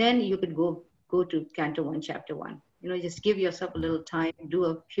 then you could go to Canto 1, Chapter 1. Just give yourself a little time, do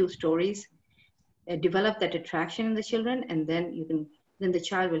a few stories, develop that attraction in the children, and then the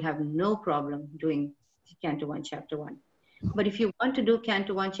child will have no problem doing Canto 1, Chapter 1. But if you want to do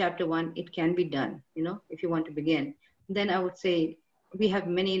Canto 1, Chapter 1, it can be done, if you want to begin. Then I would say we have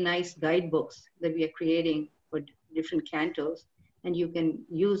many nice guidebooks that we are creating for different cantos, and you can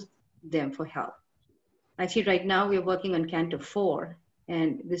use them for help. Actually, right now we're working on Canto 4,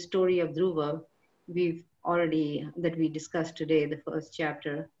 and the story of Dhruva, that we discussed today, the first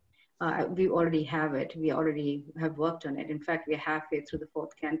chapter, we already have it. We already have worked on it. In fact, we're halfway through the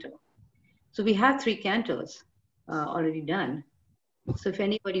fourth canto. So we have 3 cantos already done. So if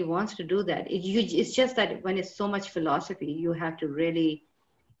anybody wants to do that, it's just that when it's so much philosophy, you have to really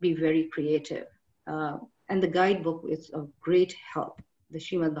be very creative. And the guidebook is a great help, the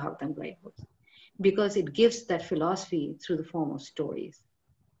Srimad Bhagavatam guidebook, because it gives that philosophy through the form of stories.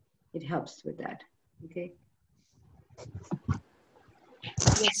 It helps with that. Okay.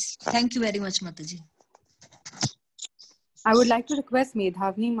 Yes, thank you very much, Mataji. I would like to request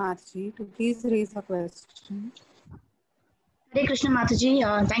Medhavni Mataji to please raise a question. Hare Krishna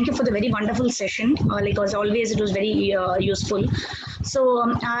Mataji, thank you for the very wonderful session. Like as always, it was very useful. So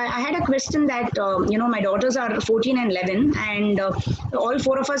I had a question that, my daughters are 14 and 11, and all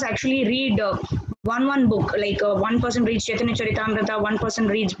 4 of us actually read one book. Like one person reads Chaitanya Charitamrita, one person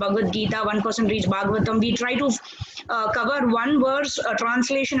reads Bhagavad Gita, one person reads Bhagavatam. We try to cover one verse,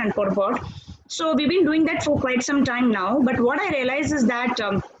 translation and purport. So we've been doing that for quite some time now. But what I realize is that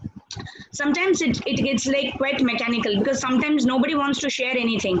sometimes it gets like quite mechanical, because sometimes nobody wants to share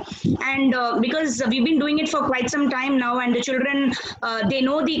anything, and because we've been doing it for quite some time now, and the children they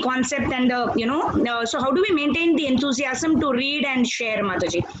know the concept, and so how do we maintain the enthusiasm to read and share,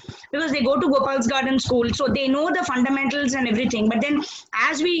 Mataji? Because they go to Gopal's Garden School, so they know the fundamentals and everything, but then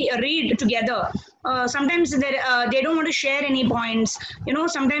as we read together, sometimes they don't want to share any points.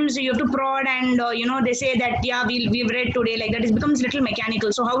 Sometimes you have to prod, and they say that we've read today, like that. It becomes a little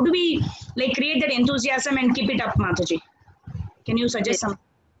mechanical. So how do we like create that enthusiasm and keep it up, Mataji? Can you suggest some?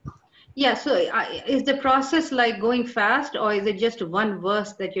 Yeah. So is the process like going fast, or is it just one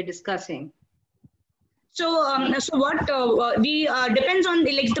verse that you're discussing? So what we depends on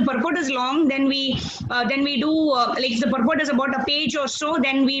like the purport is long, then we do like the purport is about a page or so,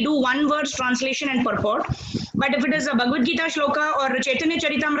 then we do one verse translation and purport. But if it is a Bhagavad Gita shloka or Chaitanya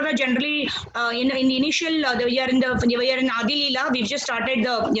Charitamrita, generally in the initial we are in Adi Leela, we've just started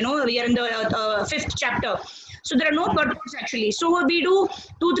we are in the 5th chapter. So there are no purports actually. So we do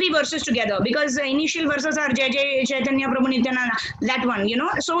 2-3 verses together, because the initial verses are Jai Jai Chaitanya Prabhu Nityananda, that one,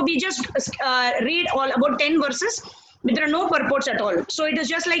 So we just read all about 10 verses, but there are no purports at all. So it is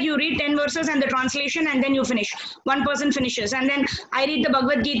just like you read 10 verses and the translation, and then you finish. One person finishes, and then I read the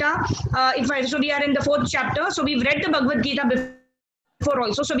Bhagavad Gita. So we are in the 4th chapter. So we've read the Bhagavad Gita before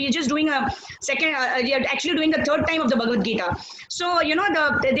also, so we're just doing a second. We are actually doing the 3rd time of the Bhagavad Gita. So they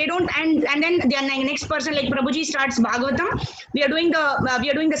don't, and then the next person, like Prabhuji starts Bhagavatam. We are doing the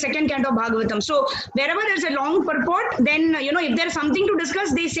 2nd canto of Bhagavatam. So wherever there's a long purport, then if there's something to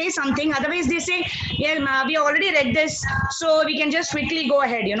discuss, they say something. Otherwise, they say, yeah, we already read this, so we can just quickly go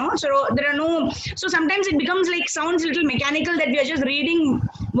ahead. So there are no. So sometimes it becomes like sounds a little mechanical that we are just reading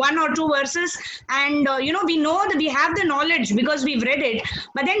one or two verses, and we know that we have the knowledge because we've read it,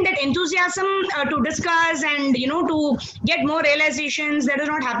 but then that enthusiasm to discuss and to get more realizations, that is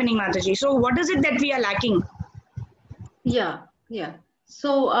not happening, Mataji. So what is it that we are lacking? Yeah, yeah.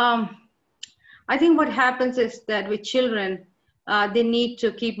 So I think what happens is that with children, they need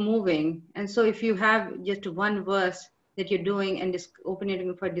to keep moving. And so if you have just one verse that you're doing and opening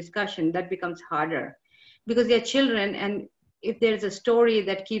it for discussion, that becomes harder because they're children. And if there's a story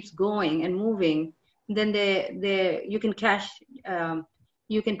that keeps going and moving, then you can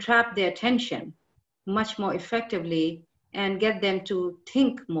you can trap their attention much more effectively and get them to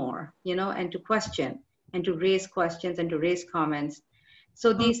think more, and to question and to raise questions and to raise comments.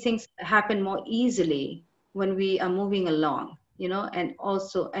 So these things happen more easily when we are moving along, and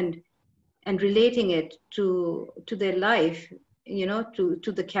also and relating it to their life,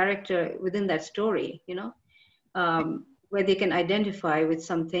 to the character within that story, where they can identify with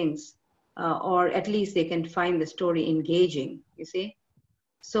some things, or at least they can find the story engaging, you see.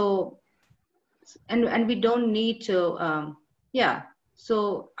 So, and we don't need to, yeah.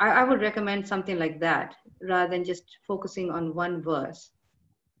 So I would recommend something like that rather than just focusing on one verse.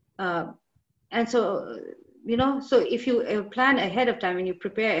 And so, so if you plan ahead of time and you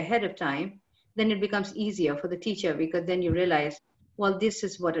prepare ahead of time, then it becomes easier for the teacher, because then you realize, well, this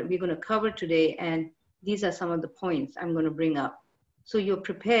is what we're going to cover today, and these are some of the points I'm going to bring up. So you're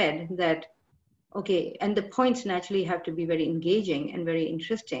prepared that, okay, and the points naturally have to be very engaging and very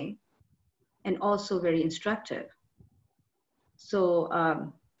interesting and also very instructive. So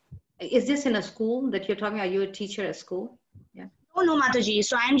is this in a school that you're talking? Are you a teacher at school? Yeah. Oh, no, Mataji.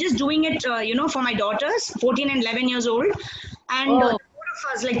 So I'm just doing it, for my daughters, 14 and 11 years old. And the four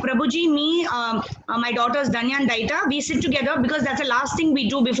of us, like Prabhuji, me, my daughters, Danya and Daita, we sit together because that's the last thing we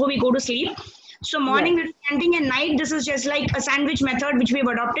do before we go to sleep. So morning we're chanting, and night this is just like a sandwich method which we've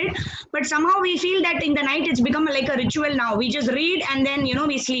adopted. But somehow we feel that in the night it's become like a ritual now. We just read and then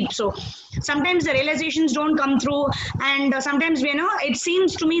we sleep. So sometimes the realizations don't come through, and sometimes it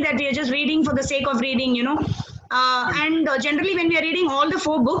seems to me that we are just reading for the sake of reading. And generally when we are reading all the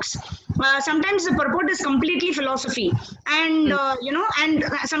 4 books, sometimes the purport is completely philosophy, and and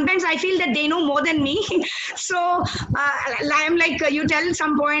sometimes I feel that they know more than me. So I'm like, you tell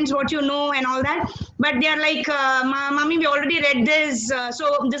some points what you know and all that, but they are like, mommy, we already read this,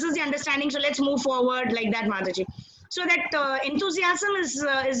 so this is the understanding, so let's move forward, like that, Mataji. So that enthusiasm is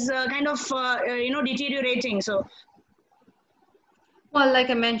kind of deteriorating. So well, like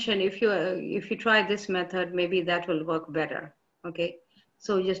I mentioned, if you try this method, maybe that will work better. Okay,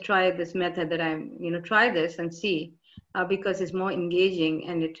 so just try this method that try this and see, because it's more engaging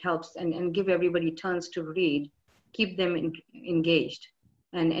and it helps, and give everybody turns to read, keep them engaged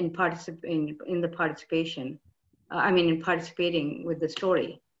and in the participation. In participating with the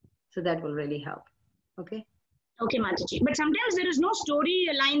story. So that will really help. Okay. Okay, Mataji. But sometimes there is no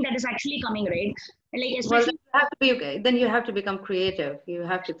storyline that is actually coming, right? Like Well, especially then you have to become creative. You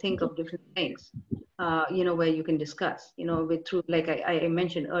have to think of different things, where you can discuss, through, like I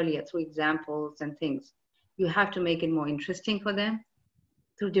mentioned earlier, through examples and things. You have to make it more interesting for them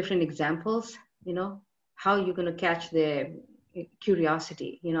through different examples, how you're going to catch their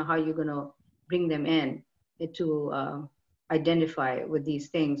curiosity, how you're going to bring them in to identify with these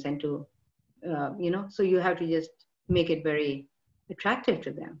things and to, so you have to just make it very attractive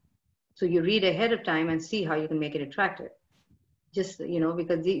to them. So you read ahead of time and see how you can make it attractive. Just,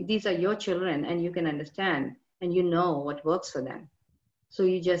 because these are your children and you can understand and you know what works for them. So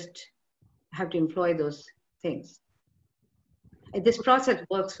you just have to employ those things. This process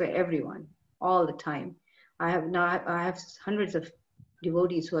works for everyone all the time. I have hundreds of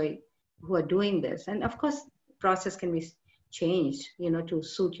devotees who are doing this. And of course, the process can be changed, to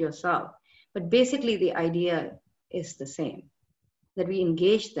suit yourself. But basically the idea is the same, that we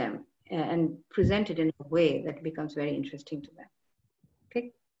engage them and present it in a way that becomes very interesting to them.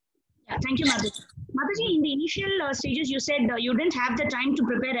 Okay. Yeah, thank you, Mataji. Mataji, in the initial stages, you said you didn't have the time to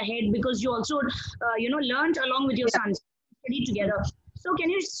prepare ahead because you also, learned along with your sons, studied together. So can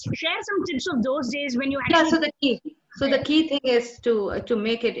you share some tips of those days when you actually... Yeah, so the key thing is to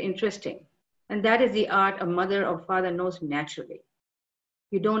make it interesting. And that is the art a mother or father knows naturally.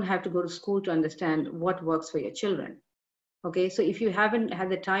 You don't have to go to school to understand what works for your children. Okay, so if you haven't had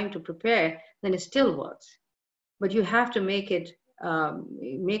the time to prepare, then it still works. But you have to make it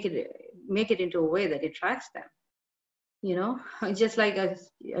into a way that attracts them. Just like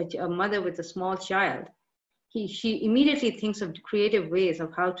a mother with a small child, she immediately thinks of creative ways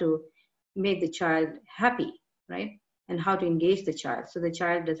of how to make the child happy, right? And how to engage the child so the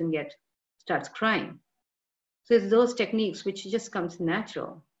child starts crying. So it's those techniques which just comes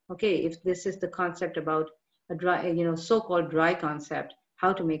natural. Okay, if this is the concept about a dry, so-called dry concept,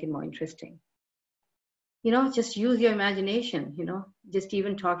 how to make it more interesting. Just use your imagination, just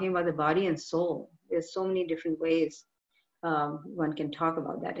even talking about the body and soul. There's so many different ways one can talk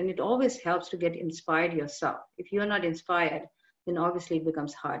about that. And it always helps to get inspired yourself. If you're not inspired, then obviously it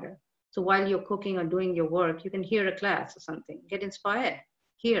becomes harder. So while you're cooking or doing your work, you can hear a class or something, get inspired,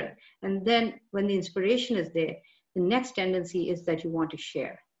 hear. And then when the inspiration is there, the next tendency is that you want to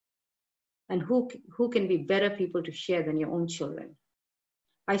share. And who can be better people to share than your own children?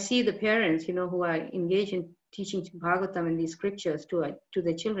 I see the parents, who are engaged in teaching Bhagavatam and these scriptures to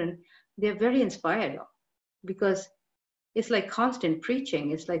their children. They're very inspired because it's like constant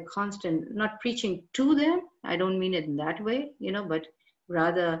preaching. It's like constant, not preaching to them. I don't mean it in that way, but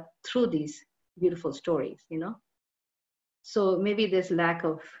rather through these beautiful stories, So maybe there's lack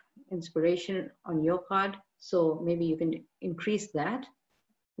of inspiration on your part. So maybe you can increase that,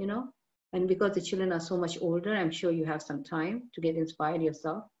 And because the children are so much older, I'm sure you have some time to get inspired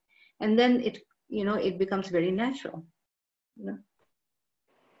yourself. And then it becomes very natural.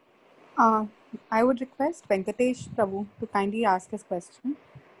 I would request Venkatesh Prabhu to kindly ask his question.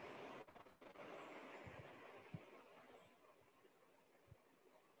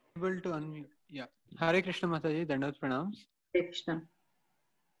 Able to unmute. Yeah. Hare Krishna Mataji, Dandavat Pranams. Hare Krishna.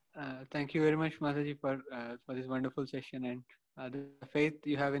 Thank you very much, Mataji, for this wonderful session and the faith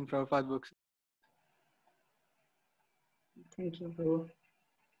you have in Prabhupada books. Thank you, Prabhu.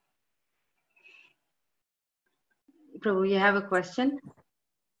 Prabhu, you have a question?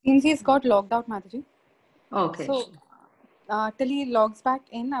 Seems he's got logged out, Mataji. Okay. So, till he logs back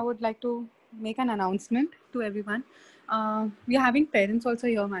in, I would like to make an announcement to everyone. We are having parents also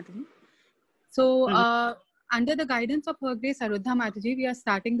here, Mataji. So, under the guidance of Her Grace Aruddha Mataji, we are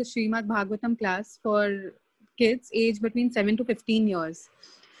starting the Srimad Bhagavatam class for kids aged between 7 to 15 years.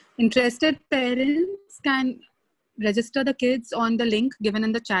 Interested parents can register the kids on the link given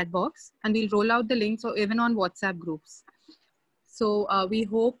in the chat box, and we'll roll out the links or even on WhatsApp groups. So we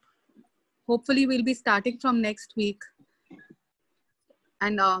hopefully we'll be starting from next week.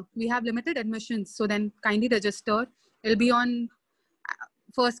 And we have limited admissions, so then kindly register. It'll be on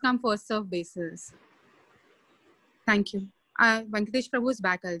first come, first serve basis. Thank you. Venkatesh Prabhu is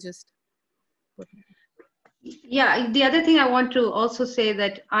back. I'll just put it. Yeah, the other thing I want to also say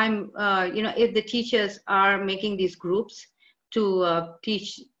that I'm, if the teachers are making these groups to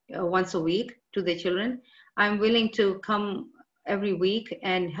teach once a week to their children, I'm willing to come every week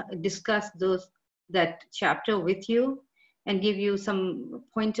and discuss that chapter with you and give you some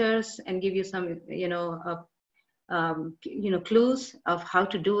pointers and give you some, clues of how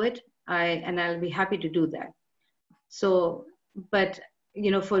to do it. I'll be happy to do that. So, but,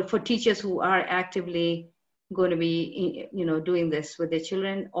 for teachers who are actively going to be, doing this with their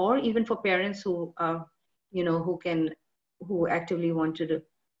children, or even for parents who are, who actively want to do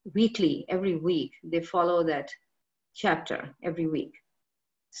weekly, every week, they follow that chapter every week.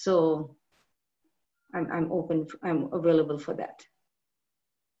 So I'm open, I'm available for that.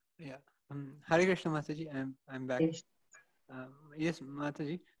 Yeah. Hare Krishna Mataji, I'm back. Yes,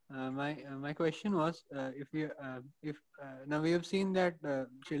 Mataji. My question was, now we have seen that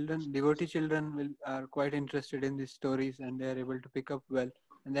devotee children are quite interested in these stories and they are able to pick up well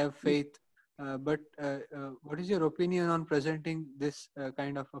and they have faith. But what is your opinion on presenting this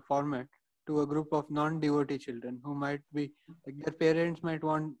kind of a format to a group of non-devotee children who might be, like their parents might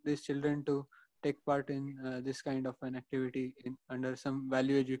want these children to take part in this kind of an activity under some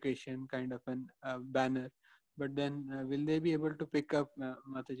value education kind of an banner? But then will they be able to pick up,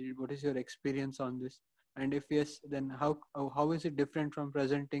 Mataji, what is your experience on this? And if yes, then how is it different from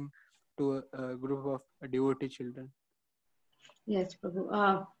presenting to a group of devotee children? Yes,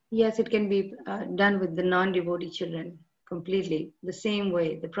 Prabhu. Yes, it can be done with the non-devotee children completely the same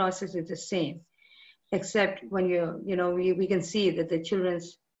way. The process is the same, except when we can see that the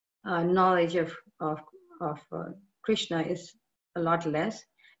children's knowledge of Krishna is a lot less.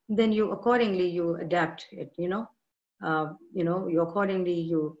 Then you accordingly you adapt it. You accordingly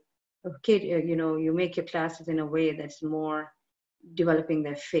you make your classes in a way that's more developing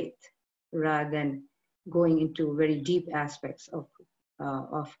their faith rather than going into very deep aspects of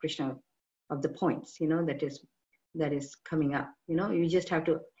Krishna, of the points, that is coming up. You just have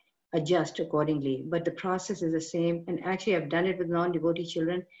to adjust accordingly. But the process is the same. And actually, I've done it with non-devotee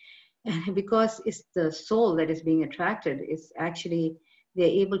children. And because it's the soul that is being attracted, it's actually, they're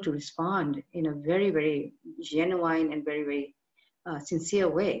able to respond in a very, very genuine and very, very sincere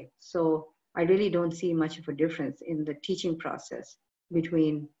way. So I really don't see much of a difference in the teaching process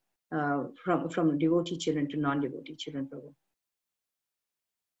between from devotee children to non-devotee children, Prabhu.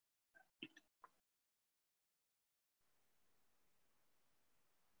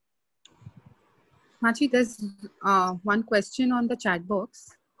 Machi, there's one question on the chat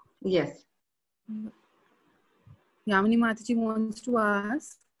box. Yes. Yamini Mataji wants to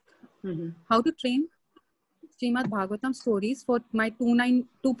ask how to train Srimad Bhagavatam stories for my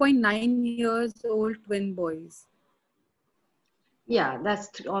 2.9 years old twin boys. Yeah,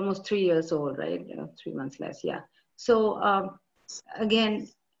 that's almost 3 years old, right? 3 months less. Yeah. So again,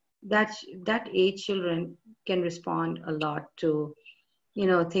 that age children can respond a lot to,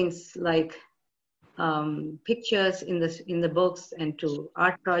 things like pictures in the books and to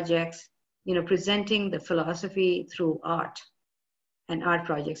art projects. Presenting the philosophy through art and art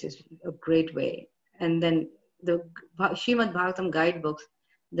projects is a great way. And then the Srimad Bhagavatam guidebooks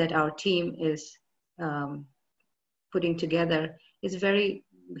that our team is putting together is very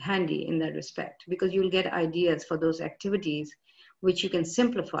handy in that respect, because you'll get ideas for those activities which you can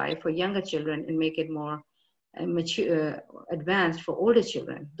simplify for younger children and make it more mature, advanced for older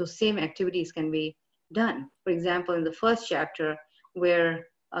children. Those same activities can be done. For example, in the first chapter, where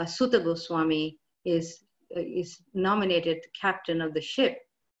Sutta Goswami is nominated captain of the ship,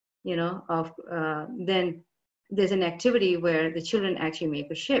 then there's an activity where the children actually make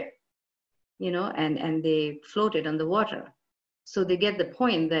a ship, and they float it on the water. So they get the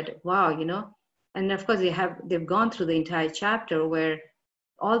point that, wow, and of course they've gone through the entire chapter where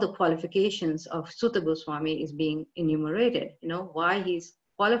all the qualifications of Sutta Goswami is being enumerated, why he's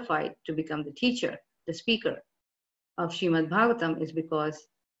qualified to become the teacher, the speaker of Srimad Bhagavatam is because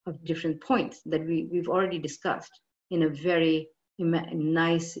of different points that we've already discussed in a very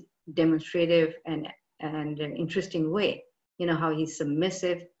nice, demonstrative, and interesting way. How he's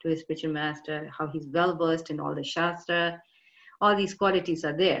submissive to his spiritual master, how he's well-versed in all the Shastra, all these qualities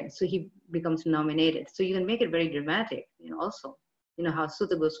are there. So he becomes nominated. So you can make it very dramatic, also. How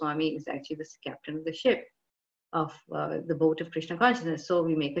Sutta Goswami is actually the captain of the ship of the boat of Krishna consciousness. So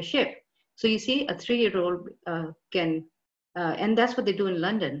we make a ship. So you see, a 3-year-old can, and that's what they do in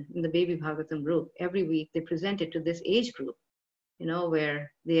London, in the Baby Bhagavatam group. Every week they present it to this age group,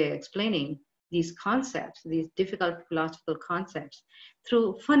 where they're explaining these concepts, these difficult philosophical concepts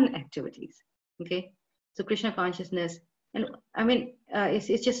through fun activities, okay? So Krishna consciousness, and I mean,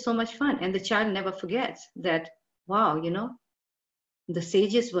 it's just so much fun. And the child never forgets that, wow, the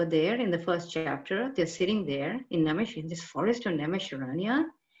sages were there in the first chapter. They're sitting there in this forest of Naimisharanya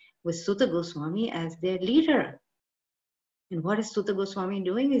with Sutta Goswami as their leader. And what is Sutta Goswami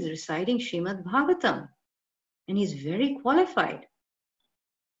doing? He's reciting Srimad Bhagavatam. And he's very qualified.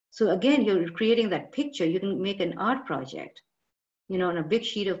 So again, you're creating that picture. You can make an art project. On a big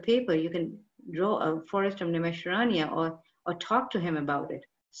sheet of paper, you can draw a forest of Naimisharanya or talk to him about it.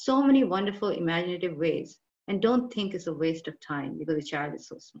 So many wonderful imaginative ways. And don't think it's a waste of time because the child is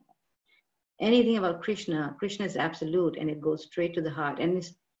so small. Anything about Krishna is absolute and it goes straight to the heart and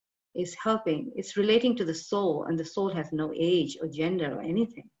is helping. It's relating to the soul, and the soul has no age or gender or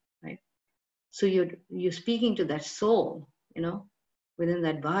anything, right? So you're speaking to that soul, within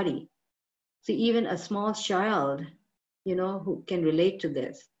that body. So even a small child, who can relate to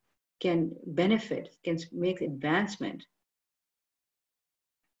this, can benefit, can make advancement,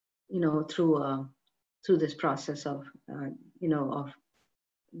 through this process of,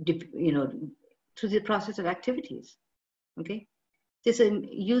 through the process of activities, okay? Just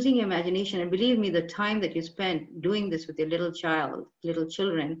using your imagination, and believe me, the time that you spend doing this with your little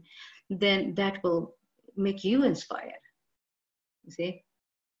children, then that will make you inspired, you see,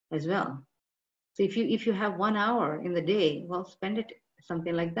 as well. So if you have 1 hour in the day, well, spend it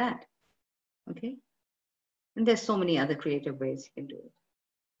something like that, okay? And there's so many other creative ways you can do it.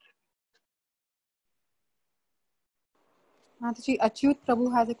 Mataji, Achyut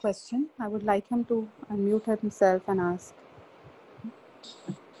Prabhu has a question. I would like him to unmute himself and ask.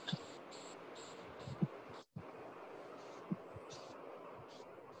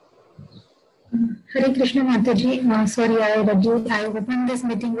 Hare Krishna Mataji. Sorry, I opened this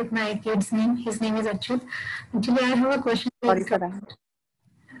meeting with my kid's name. His name is Achyut. Actually, I have a question. Sorry for that.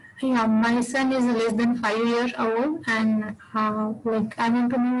 Yeah, my son is less than 5 years old, and I want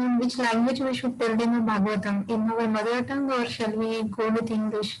to know in which language we should tell him a Bhagavatam, in our mother tongue, or shall we go with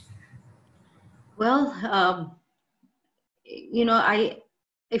English? Well,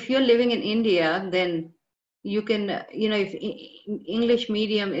 if you're living in India, then you can, if English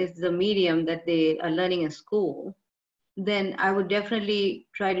medium is the medium that they are learning in school, then I would definitely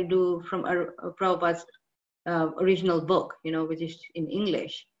try to do from Prabhupada's original book, which is in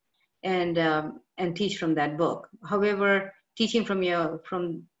English, and teach from that book. However, teaching from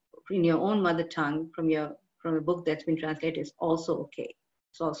in your own mother tongue from a book that's been translated is also okay.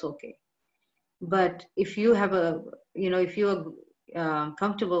 It's also okay. But if you have if you're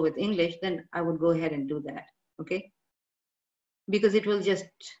comfortable with English, then I would go ahead and do that. Okay, because it will just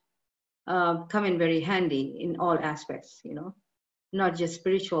come in very handy in all aspects. Not just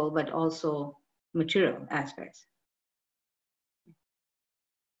spiritual, but also material aspects.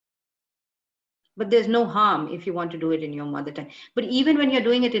 But there's no harm if you want to do it in your mother tongue. But even when you're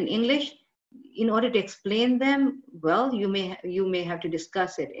doing it in English, in order to explain them well, you may have to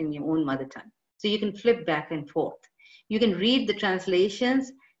discuss it in your own mother tongue. So you can flip back and forth. You can read the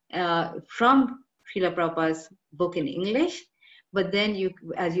translations from Srila Prabhupada's book in English, but then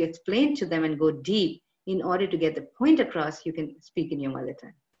as you explain to them and go deep, in order to get the point across, you can speak in your mother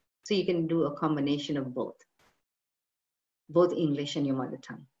tongue. So you can do a combination of both English and your mother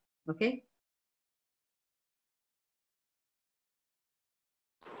tongue. Okay?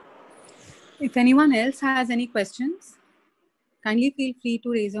 If anyone else has any questions, kindly feel free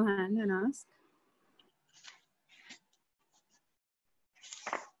to raise your hand and ask.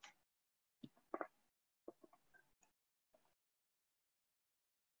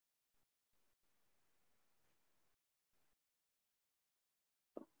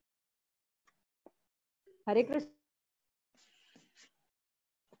 Hare Krishna.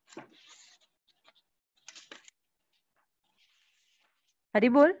 Hari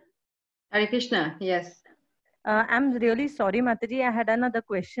Bol. Hare Krishna, yes. I'm really sorry, Mataji. I had another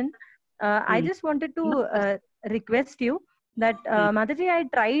question. I just wanted to request you that, Mataji, I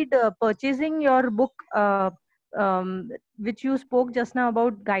tried purchasing your book, which you spoke just now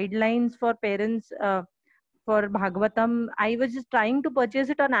about guidelines for parents for Bhagavatam. I was just trying to purchase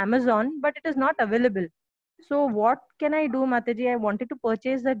it on Amazon, but it is not available. So what can I do, Mataji? I wanted to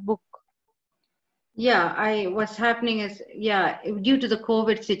purchase that book. Yeah, what's happening is, due to the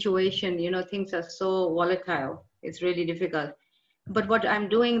COVID situation, things are so volatile. It's really difficult. But what I'm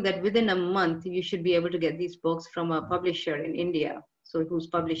doing that within a month, you should be able to get these books from a publisher in India. So who's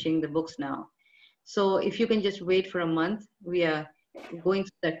publishing the books now. So if you can just wait for a month, we are going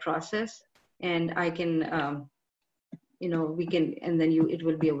through that process, and I can, we can, and then it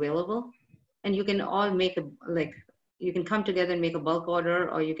will be available, and you can all make you can come together and make a bulk order,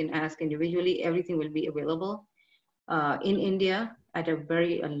 or you can ask individually. Everything will be available in India at a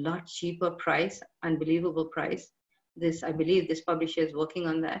lot cheaper price, unbelievable price. I believe this publisher is working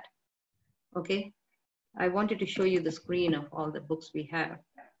on that. Okay. I wanted to show you the screen of all the books we have.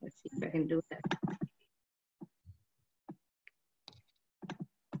 Let's see if I can do that.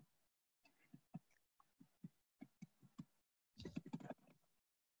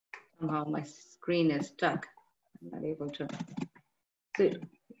 Somehow my screen is stuck. I'm not able to. So,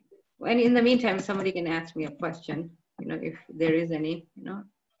 and in the meantime, somebody can ask me a question, if there is any,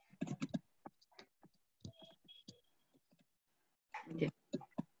 Okay.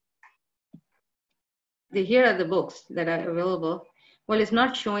 Here are the books that are available. Well, it's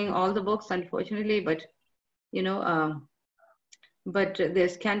not showing all the books, unfortunately, but, but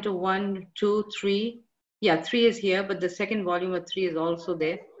there's Canto 1, 2, 3. Yeah, 3 is here, but the second volume of 3 is also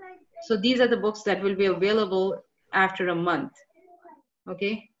there. So these are the books that will be available after a month.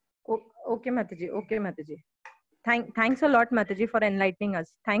 Okay? Okay, Mataji. Okay, Mataji. Thanks a lot, Mataji, for enlightening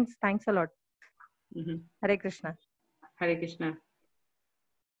us. Thanks a lot. Hare Krishna. Hare Krishna.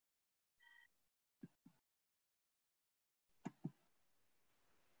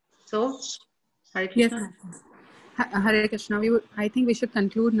 So, Hare Krishna. Yes, Hare Krishna. I think we should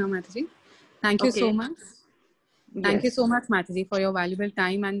conclude now, Mataji. Thank you so much. Thank you so much, Mataji, for your valuable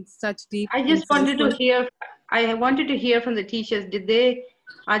time and such deep. I just wanted to hear. I wanted to hear from the teachers.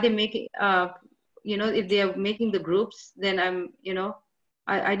 Are they making? If they are making the groups, then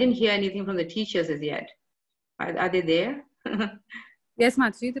I didn't hear anything from the teachers as yet. Are they there? Yes,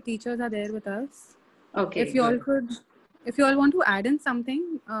 Mataji, the teachers are there with us. Okay. If you all want to add in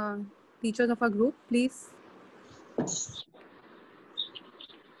something, teachers of our group, please.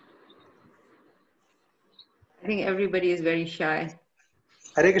 I think everybody is very shy.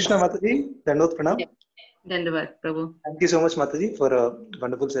 Hare Krishna, Mataji. Dandot Pranam. Yeah. Dandavat, Prabhu. Thank you so much, Mataji, for a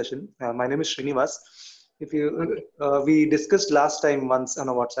wonderful session. My name is Srinivas. We discussed last time once on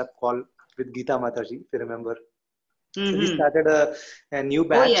a WhatsApp call with Geeta Mataji, if you remember. So we started a new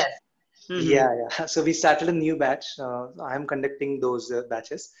batch. Oh, yes. Yeah. So we started a new batch. I am conducting those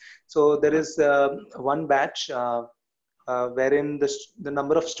batches. So there is one batch wherein the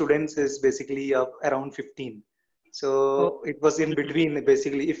number of students is basically around 15. So it was in between,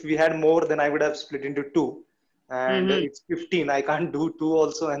 basically. If we had more, then I would have split into 2. And it's 15. I can't do 2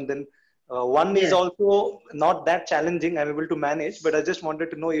 also and then One is Yes. also not that challenging. I'm able to manage, but I just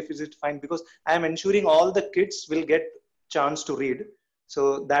wanted to know if is it fine, because I am ensuring all the kids will get chance to read.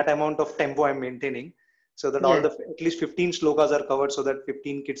 So that amount of tempo I'm maintaining, so that all Yes. the at least 15 slokas are covered, so that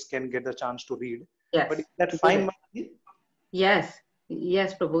 15 kids can get the chance to read. Yes. But is that To do fine, that. Mataji? Yes.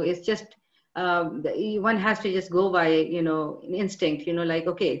 Yes, Prabhu. It's just one has to just go by, instinct. Like,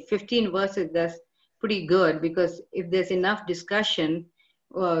 okay, 15 verses. That's pretty good, because if there's enough discussion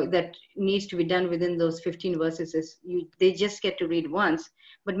that needs to be done within those 15 verses, they just get to read once.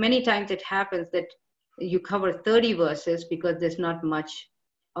 But many times it happens that you cover 30 verses because there's not much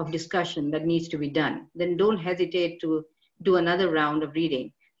of discussion that needs to be done. Then don't hesitate to do another round of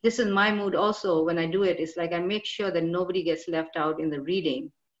reading. This is my mood also when I do it. It's like I make sure that nobody gets left out in the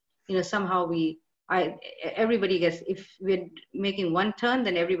reading. Somehow everybody gets, if we're making one turn,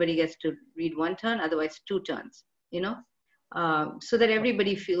 then everybody gets to read one turn, otherwise two turns, so that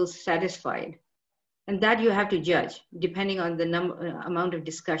everybody feels satisfied. And that you have to judge depending on the amount of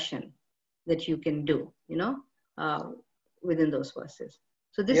discussion that you can do, within those verses.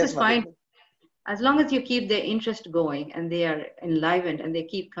 So this Yes, is fine. Mataji. As long as you keep their interest going and they are enlivened and they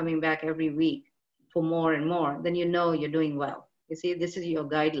keep coming back every week for more and more, then you're doing well. You see, this is your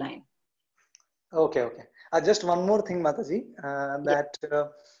guideline. Okay, okay. Just one more thing, Mataji, Yeah. that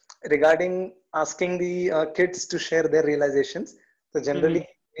regarding asking the kids to share their realizations. So generally,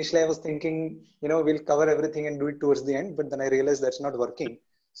 initially I was thinking, we'll cover everything and do it towards the end, but then I realized that's not working.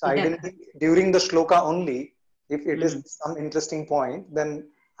 So Yeah. ideally, during the shloka only, if it is some interesting point, then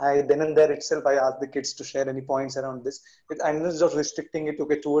and there itself, I ask the kids to share any points around this. I'm not just restricting it,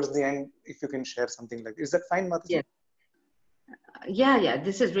 okay, towards the end, if you can share something like this. Is that fine, Mataji? Yes. Yeah,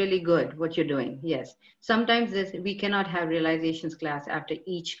 this is really good what you're doing. Yes. Sometimes we cannot have realizations class after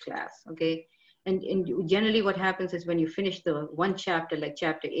each class, okay? And generally what happens is when you finish the one chapter, like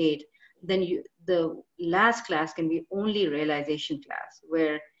chapter 8, then the last class can be only realization class,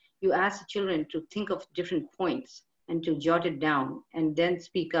 where you ask the children to think of different points and to jot it down and then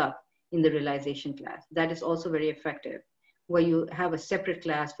speak up in the realization class. That is also very effective, where you have a separate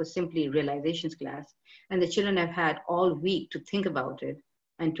class for simply realizations class, and the children have had all week to think about it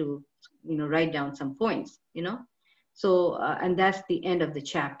and to write down some points, so and that's the end of the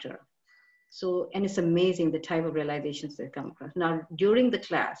chapter. So, and it's amazing the type of realizations that come across. Now during the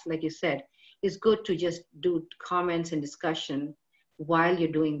class, like you said, it's good to just do comments and discussion while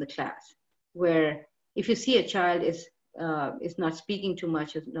you're doing the class, where if you see a child is not speaking too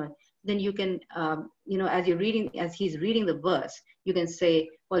much, then you can, as he's reading the verse, you can say,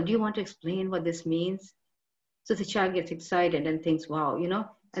 well, do you want to explain what this means? So the child gets excited and thinks, wow,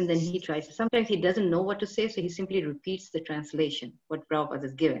 and then he tries. Sometimes he doesn't know what to say, so he simply repeats the translation, what Prabhupada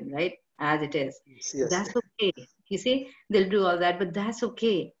has given, right? As it is. Yes. That's okay. You see, they'll do all that, but that's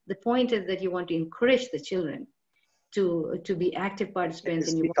okay. The point is that you want to encourage the children to be active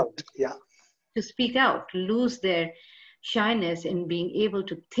participants, and you want to speak out, to lose their shyness in being able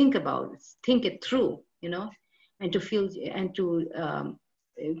to think it through, and to feel and to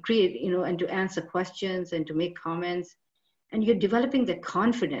create, and to answer questions and to make comments. And you're developing their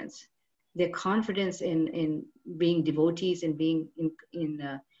confidence in being devotees and being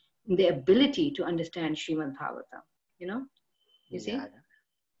in their ability to understand Srimad Bhagavatam, you see?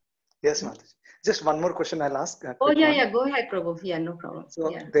 Yes, Mataji. Just one more question I'll ask. Oh, yeah, go ahead, Prabhu. Yeah, no problem.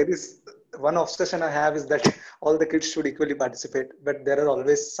 So there is one obsession I have is that all the kids should equally participate, but there are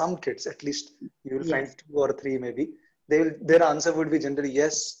always some kids, at least you will find 2 or 3 maybe. Their answer would be generally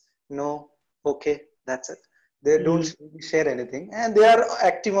yes, no, okay, that's it. They don't share anything, and they are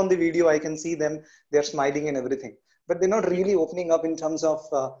active on the video. I can see them; they're smiling and everything, but they're not really opening up in terms of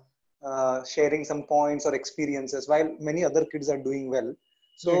sharing some points or experiences. While many other kids are doing well,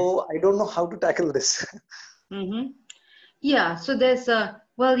 so I don't know how to tackle this. Yeah, so there's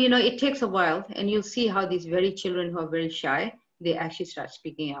it takes a while, and you'll see how these very children who are very shy, they actually start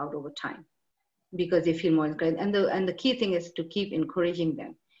speaking out over time, because they feel more encouraged. And the key thing is to keep encouraging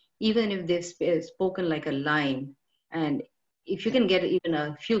them, even if they've spoken like a line. And if you can get even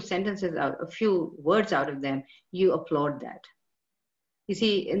a few sentences out, a few words out of them, you applaud that. You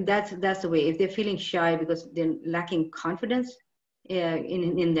see, and that's the way. If they're feeling shy because they're lacking confidence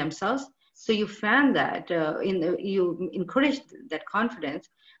in themselves, so you fan that, you encourage that confidence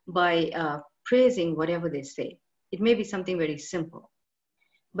by praising whatever they say. It may be something very simple,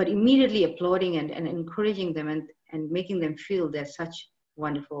 but immediately applauding and encouraging them and making them feel they're such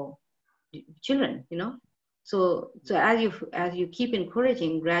wonderful children, So as you keep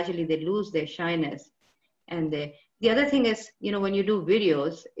encouraging, gradually they lose their shyness. And the other thing is, when you do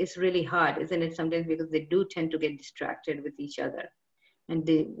videos, it's really hard, isn't it? Sometimes, because they do tend to get distracted with each other. and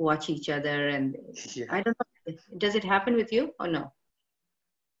they watch each other. And Yeah. I don't know, does it happen with you or no?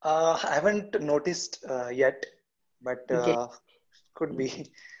 I haven't noticed yet, but Okay. could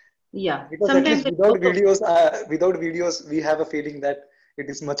be. Yeah. Because at Sometimes least it also, without videos, we have a feeling that it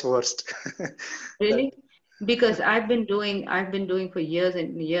is much worse. That, really, because I've been doing for years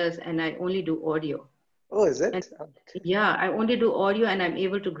and years, and I only do audio. oh, is And it? Okay. yeah, I only do audio, and I'm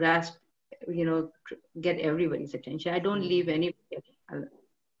able to grasp, get everybody's attention. I don't leave Mm, anybody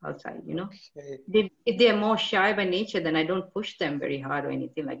outside. okay. If they are more shy by nature, then I don't push them very hard or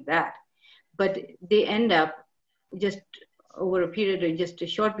anything like that. But they end up just over a period of just a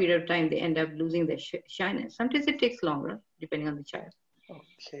short period of time, they end up losing their shyness. Sometimes it takes longer, depending on the child.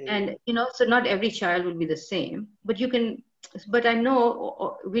 Okay. And so not every child will be the same, but you can. But I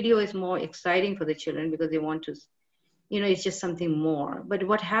know video is more exciting for the children because they want to. It's just something more. But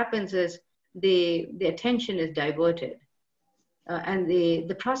what happens is the attention is diverted, and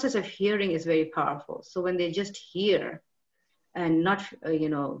the process of hearing is very powerful. So when they just hear and not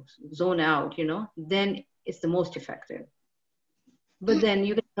zone out, then it's the most effective. But then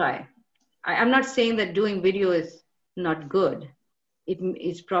you can try. I'm not saying that doing video is not good.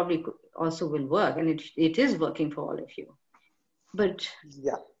 It's probably also will work, and it is working for all of you. But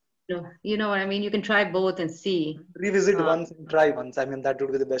Yeah. you know what I mean. You can try both and see. Revisit Uh, once and try once. I mean, that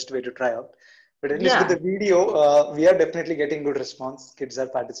would be the best way to try out. But at least with yeah, the video, we are definitely getting good response. Kids are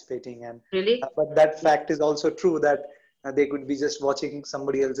participating, and really. but that fact is also true that they could be just watching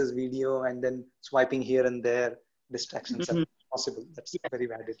somebody else's video and then swiping here and there. Distractions are Mhm. possible. That's very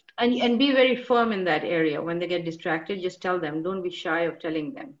valid. And be very firm in that area. When they get distracted, just tell them. Don't be shy of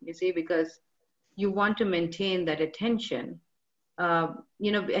telling them. You see, because you want to maintain that attention.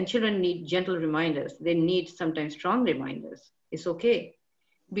 And children need gentle reminders. They need sometimes strong reminders. It's okay,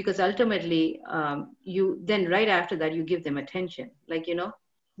 because ultimately, you then right after that you give them attention.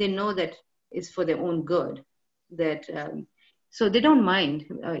 They know that it's for their own good. That so they don't mind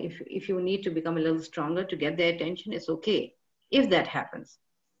if you need to become a little stronger to get their attention. It's okay if that happens.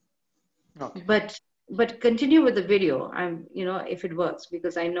 Okay. But continue with the video. If it works,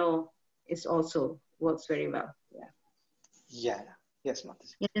 because I know it's also works very well. Yeah. Yeah. Yes,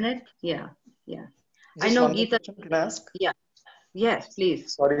 Mataji. Isn't it? Yeah. Yeah. I Just know one more Geeta. question can I ask? Yeah. Yes,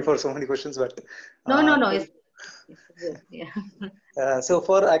 please. Sorry for so many questions, but No, no, no. so It's good. Yeah. So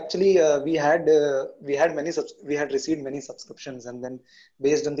for actually we had received many subscriptions, and then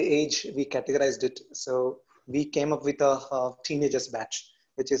based on the age we categorized it. So we came up with a teenagers batch,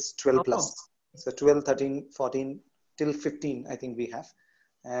 which is 12 Oh. plus. So 12, 13, 14 till 15 I think we have,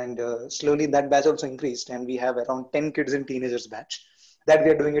 and slowly that batch also increased, and we have around 10 kids in teenagers batch. That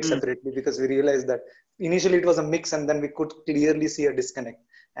we are doing it separately because we realized that initially it was a mix, and then we could clearly see a disconnect,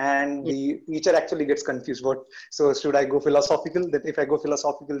 and Yeah. the teacher actually gets confused. So should I go philosophical? That if I go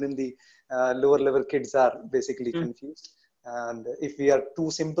philosophical, then the lower level kids are basically Mm. confused. And if we are too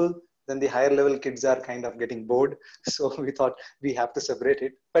simple, then the higher level kids are kind of getting bored. So we thought we have to separate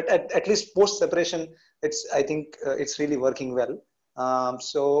it. But at least post separation, I think it's really working well.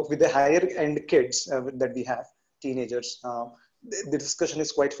 So with the higher end kids that we have, teenagers, the discussion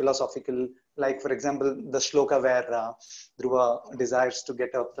is quite philosophical. Like for example, the shloka where Dhruva desires to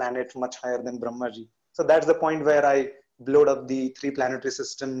get a planet much higher than Brahmaji. So that's the point where I blowed up the three planetary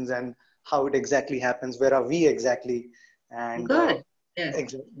systems and how it exactly happens. Where are we exactly? And Good.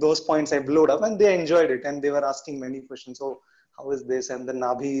 Yes. those points I blowed up, and they enjoyed it, and they were asking many questions. So how is this? And the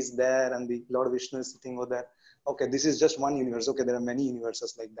Nabhi is there, and the Lord Vishnu is sitting over there. Okay, this is just one universe. Okay, there are many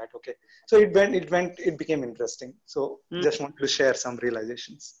universes like that. Okay, so it became interesting. So Mm. just wanted to share some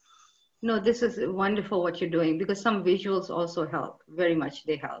realizations. No, this is wonderful what you're doing, because some visuals also help very much.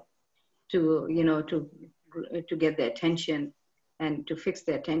 They help to to get their attention and to fix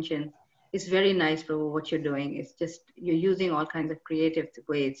their attention. It's very nice for what you're doing. It's just you're using all kinds of creative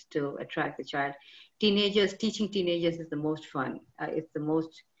ways to attract the child. Teaching teenagers is the most fun. It's the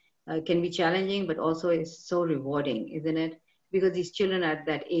most can be challenging, but also is so rewarding, isn't it? Because these children are at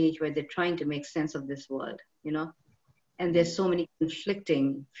that age where they're trying to make sense of this world, and there's so many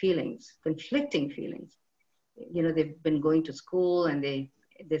conflicting feelings. They've been going to school, and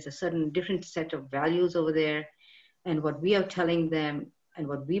there's a certain different set of values over there, and what we are telling them and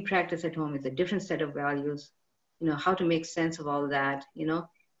what we practice at home is a different set of values. How to make sense of all that.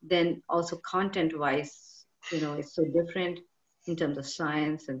 Then also content wise, it's so different in terms of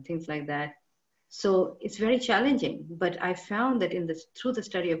science and things like that. So it's very challenging, but I found that through the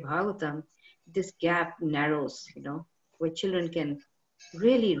study of Bhagavatam, this gap narrows, where children can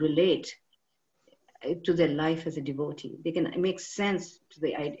really relate to their life as a devotee. They can make sense to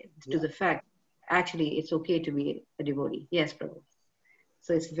the idea, to the fact, actually, it's okay to be a devotee. Yes, Prabhu.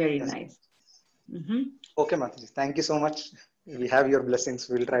 So it's very Yes. nice. Mm-hmm. Okay, Mataji. Thank you so much. We have your blessings.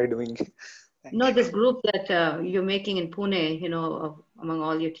 We'll try doing it. Thank No, you. this group that you're making in Pune, you know, among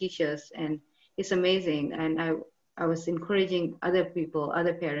all your teachers, and it's amazing. And I was encouraging other people,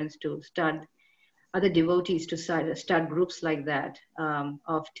 other parents to start, other devotees to start groups like that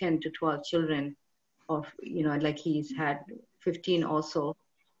of 10 to 12 children, of, you know, like he's had 15 also.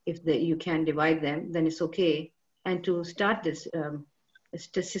 If you can divide them, then it's okay. And to start this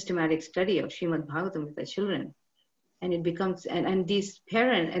systematic study of Srimad Bhagavatam with the children. And it becomes, and these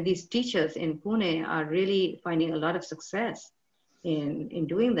parents and these teachers in Pune are really finding a lot of success in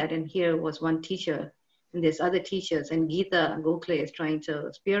doing that. And here was one teacher, and there's other teachers, and Geeta Gokhale is trying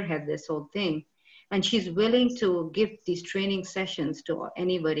to spearhead this whole thing. And she's willing to give these training sessions to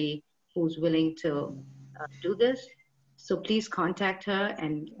anybody who's willing to do this. So please contact her,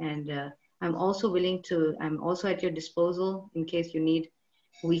 and I'm also at your disposal in case you need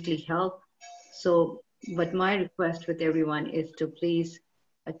weekly help. So, but my request with everyone is to please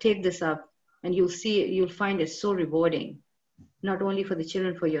take this up, and you'll find it so rewarding, not only for the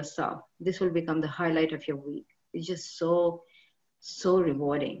children, for yourself. This will become the highlight of your week. It's just so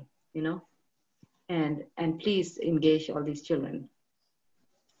rewarding, you know. And please engage all these children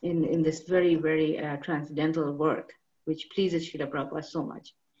in this very, very transcendental work, which pleases Srila Prabhupada so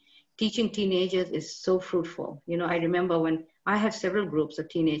much. Teaching teenagers is so fruitful. You know, I remember when I have several groups of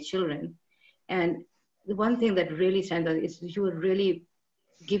teenage children, and the one thing that really stands out is you are really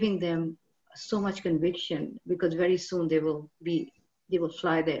giving them so much conviction, because very soon they will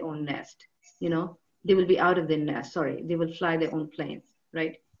fly their own nest, you know, they will be out of their nest, they will fly their own planes,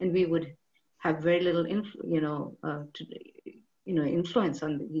 right? And we would have very little influence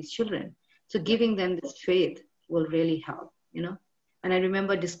on these children. So giving them this faith will really help, you know. And I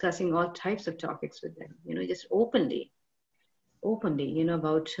remember discussing all types of topics with them, you know, just openly, you know,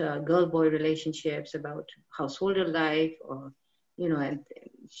 about girl-boy relationships, about householder life, or, you know, and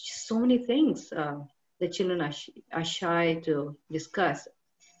so many things the children are shy to discuss,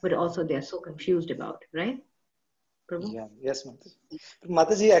 but also they're so confused about, right? Prabhu? Yeah, yes, Mataji.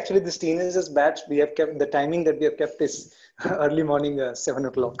 Mataji, actually, this teenagers batch, we have kept the timing that we have kept is early morning, 7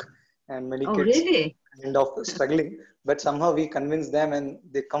 o'clock, and many Oh, kids really? kind of struggling, but somehow we convince them and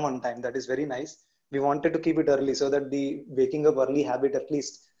they come on time. That is very nice. We wanted to keep it early so that the waking up early habit, at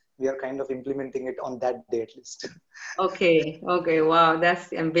least, we are kind of implementing it on that day at least. Okay, wow,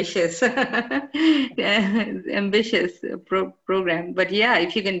 that's ambitious. Ambitious program. But yeah,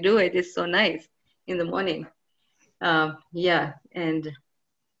 if you can do it, it's so nice in the morning. Yeah, and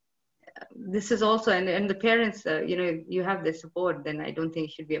this is also, and the parents, you know, you have the support, then I don't think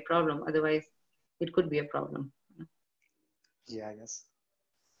it should be a problem. Otherwise, it could be a problem. Yeah, yes.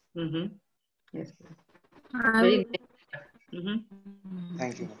 Mm-hmm. Yes. I Very would, nice. Mm-hmm.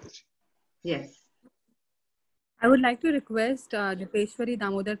 Thank you, Mataji. Yes. I would like to request Dipeshwari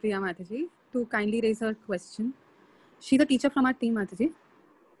Damodar Priya Mataji to kindly raise her question. She's a teacher from our team, Mataji.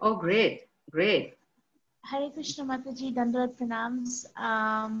 Oh, great. Hare Krishna Mataji, Dandrat Pranams.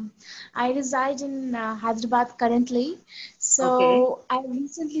 I reside in Hyderabad currently. So Okay. I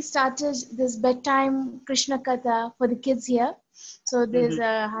recently started this bedtime Krishna Katha for the kids here. So there's Mm-hmm.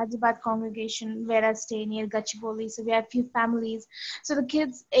 a Hyderabad congregation where I stay near Gachibowli. So we have few families. So the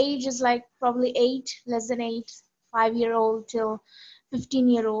kids' age is like probably 8, less than 8, 5-year-old till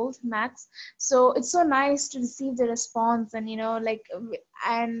 15-year-old max. So it's so nice to receive the response, and you know, like,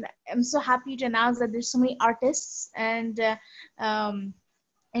 and I'm so happy to announce that there's so many artists and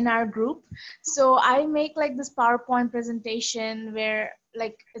in our group. So I make like this PowerPoint presentation where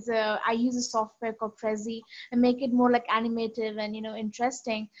like I use a software called Prezi and make it more like animative and, you know,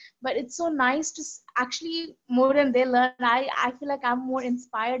 interesting. But it's so nice to actually, more than they learn, I feel like I'm more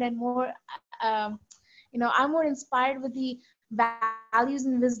inspired and more you know, I'm more inspired with the values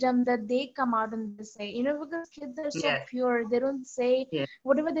and wisdom that they come out and they say, you know, because kids are so Yes. pure. They don't say Yes.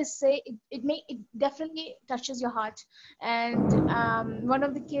 whatever they say. It definitely touches your heart. And one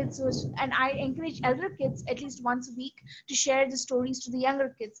of the kids was, and I encourage elder kids at least once a week to share the stories to the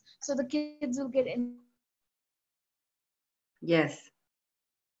younger kids, so the kids will get Yes.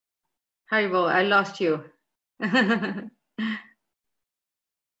 Haribo, I lost you.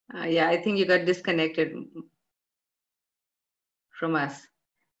 Yeah, I think you got disconnected from us.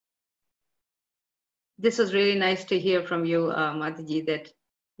 This was really nice to hear from you, Mataji, that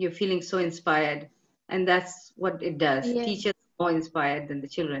you're feeling so inspired. And that's what it does. Yes. Teachers are more inspired than the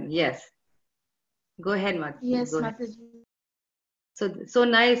children. Yes. Go ahead, Mataji. Yes, Go ahead. Mataji. So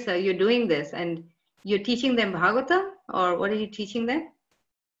nice you're doing this. And you're teaching them Bhagavatam, or what are you teaching them?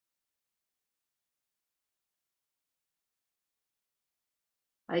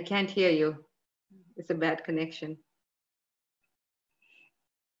 I can't hear you. It's a bad connection.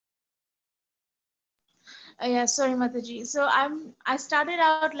 Yeah, sorry, Mataji. So I started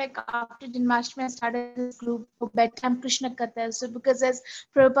out like after Janmashtami, I started this group for bedtime Krishna Katha. So because as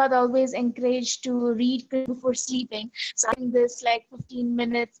Prabhupada always encouraged to read before sleeping, so I'm doing this like 15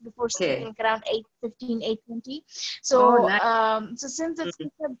 minutes before sleeping, Okay. like around 8:15, 8:20. Oh, So nice. so since it's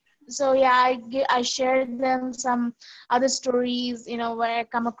so yeah, I shared them some other stories, you know, where I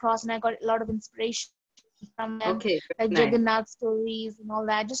come across, and I got a lot of inspiration from them, Okay, like very nice. Jagannath stories and all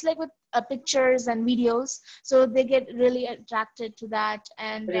that, just like with pictures and videos. So they get really attracted to that.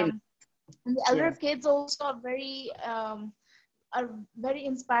 And Very nice. and the elder Yes. kids also are very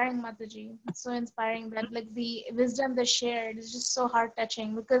inspiring, Mataji. It's so inspiring that like the wisdom they shared is just so heart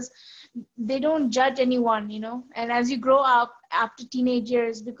touching, because they don't judge anyone, you know. And as you grow up after teenage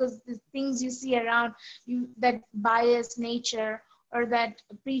years, because the things you see around you, that biased nature or that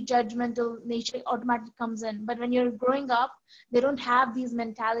prejudgmental nature automatically comes in. But when you're growing up, they don't have these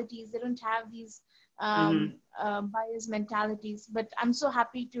mentalities. They don't have these biased mentalities. But I'm so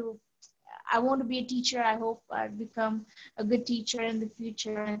happy to I want to be a teacher. I hope I become a good teacher in the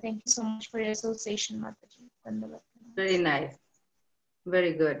future. And thank you so much for your association, Mataji. Very nice.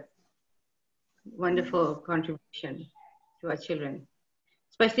 Very good. Wonderful contribution to our children.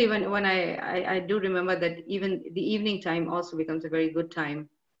 Especially when I do remember that even the evening time also becomes a very good time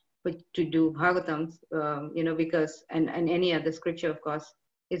to do Bhagavatams, you know, because, and any other scripture, of course,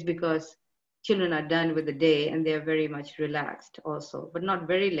 is because children are done with the day and they're very much relaxed also, but not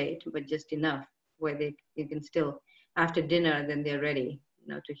very late, but just enough where you can still, after dinner, then they're ready, you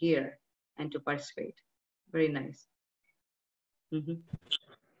know, to hear and to participate. Very nice.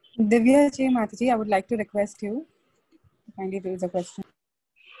 Divya J. Mataji, I would like to request you to kindly raise a question.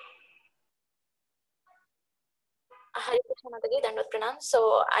 Hare Krishna Mataji, Dandavat Pranam.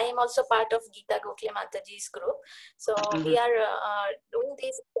 So I am also part of Geeta Gokhale Mataji's group. So we are doing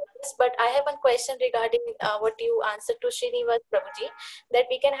these things, but I have one question regarding what you answered to Srinivas Prabhuji, that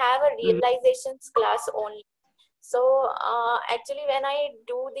we can have a realizations class only. So actually, when I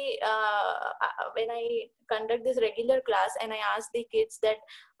do when I conduct this regular class and I ask the kids that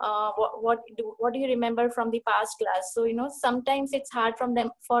what do you remember from the past class? So you know, sometimes it's hard from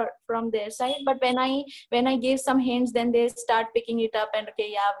their side, but when I give some hints, then they start picking it up and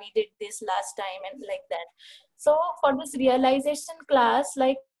okay, yeah, we did this last time and like that. So for this realization class,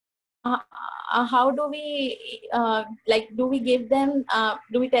 like how do we do we give them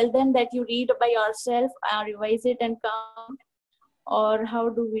do we tell them that you read by yourself, revise it and come, or how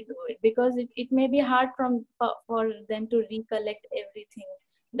do we do it? Because it may be hard for them to recollect everything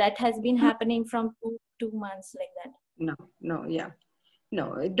that has been happening from two months like that.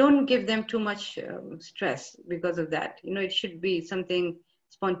 No, don't give them too much stress because of that. You know, it should be something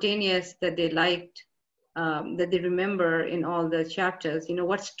spontaneous that they liked, that they remember in all the chapters. You know,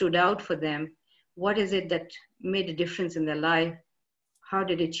 what stood out for them? What is it that made a difference in their life? How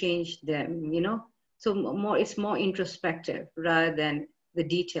did it change them? You know, so it's more introspective rather than the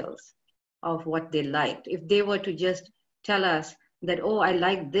details of what they liked. If they were to just tell us that, oh, I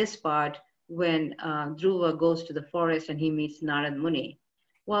like this part when Dhruva goes to the forest and he meets Narad Muni.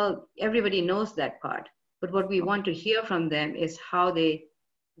 Well, everybody knows that part. But what we want to hear from them is how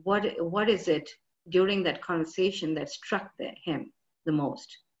what is it during that conversation that struck him the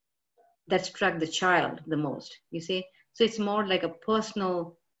most, that struck the child the most, you see? So it's more like a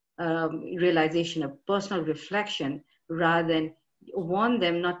personal realization, a personal reflection, rather than warn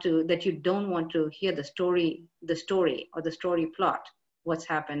them that you don't want to hear the story or the story plot, what's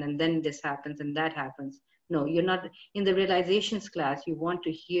happened and then this happens and that happens. No, you're not in the realizations class. You want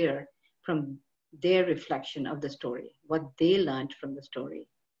to hear from their reflection of the story, what they learned from the story,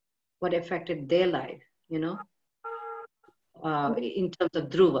 what affected their life, you know, in terms of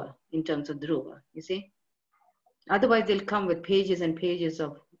Dhruva, you see? Otherwise, they'll come with pages and pages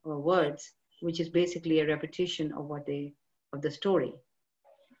of words, which is basically a repetition of of the story.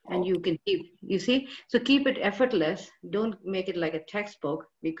 And you can you see? So keep it effortless. Don't make it like a textbook,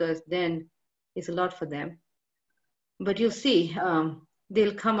 because then it's a lot for them. But you'll see,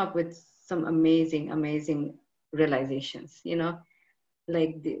 they'll come up with some amazing realizations, you know?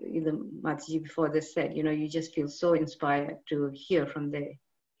 Like the Mataji before this said, you know, you just feel so inspired to hear from their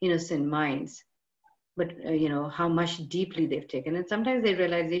innocent minds, but you know, how much deeply they've taken. And sometimes their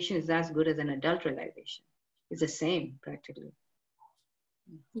realization is as good as an adult realization. It's the same practically.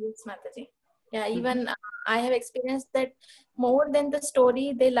 Yes, Mataji. Yeah, even I have experienced that more than the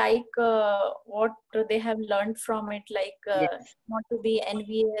story, they like what they have learned from it, like Yes. not to be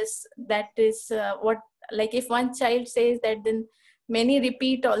envious. That is what, like if one child says that, then many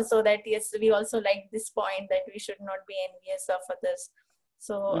repeat also that yes, we also like this point that we should not be envious of others.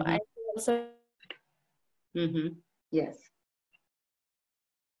 So I also. Yes.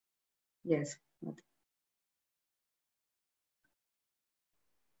 Yes.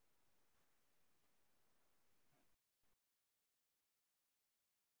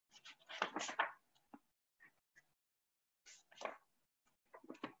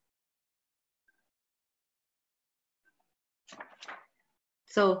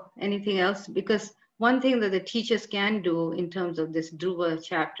 So anything else? Because one thing that the teachers can do in terms of this Dhruva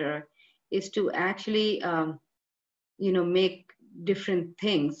chapter is to actually, make different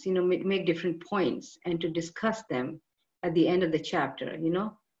things, make different points and to discuss them at the end of the chapter,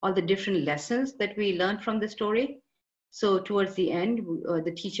 all the different lessons that we learned from the story. So towards the end,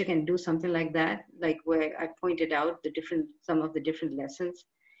 the teacher can do something like that, like where I pointed out some of the different lessons,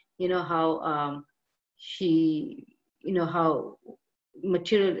 how how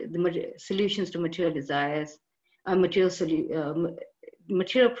solutions to material desires, material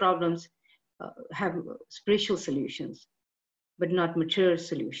problems have spiritual solutions, but not material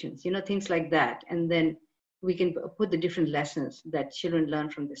solutions, things like that. And then we can put the different lessons that children learn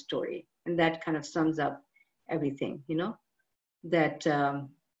from the story. And that kind of sums up everything, that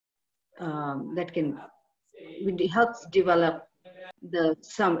it helps develop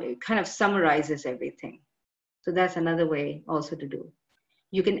kind of summarizes everything. So that's another way also to do.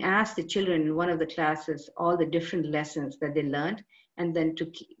 You can ask the children in one of the classes all the different lessons that they learned, and then to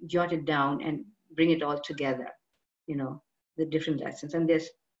jot it down and bring it all together, the different lessons. And there's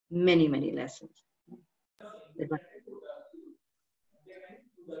many, many lessons.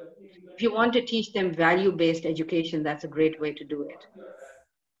 If you want to teach them value-based education, that's a great way to do it.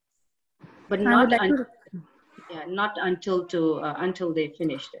 But not until they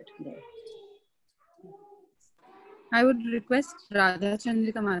finished it. No. I would request Radha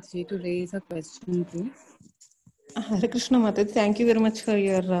Chandrika Mataji to raise a question, please. Hare Krishna Mataji, thank you very much for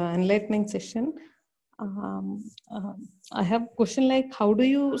your enlightening session. I have a question like, how do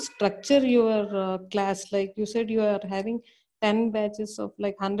you structure your class? Like you said, you are having 10 batches of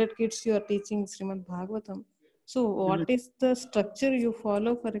like 100 kids you are teaching Srimad Bhagavatam. So what is the structure you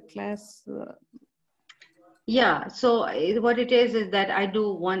follow for a class? Yeah, so what it is that I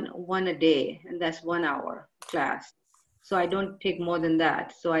do one a day, and that's 1 hour class. So I don't take more than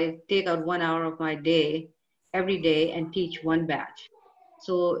that. So I take out 1 hour of my day every day and teach one batch.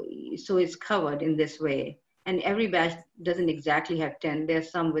 So it's covered in this way. And every batch doesn't exactly have 10.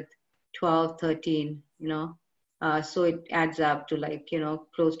 There's some with 12, 13, so it adds up to like,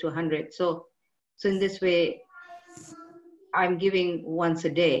 close to 100. So in this way, I'm giving once a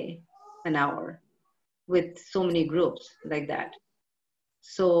day, an hour, with so many groups like that.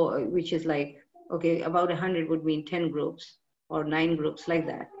 So, which is like, okay, about 100 would mean 10 groups or 9 groups like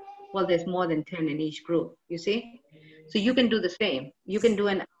that. Well, there's more than 10 in each group, you see? So you can do the same. You can do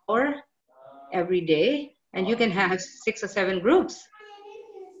an hour every day, and you can have 6 or 7 groups.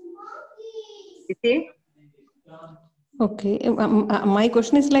 You see? Okay. My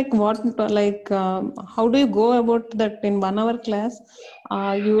question is like, how do you go about that in 1 hour class?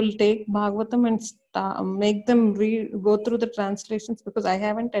 You will take Bhagavatam and make them go through the translations, because I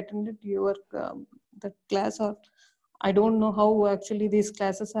haven't attended your the class, or I don't know how actually these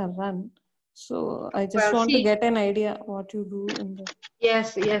classes are run. So I just want to get an idea what you do in the.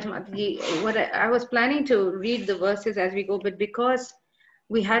 Yes, Mataji. What I was planning to read the verses as we go, but because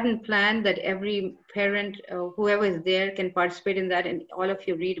we hadn't planned that every parent, whoever is there, can participate in that, and all of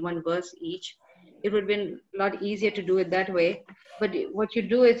you read one verse each, it would have been a lot easier to do it that way. But what you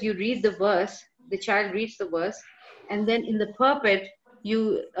do is you read the verse, the child reads the verse, and then in the pulpit,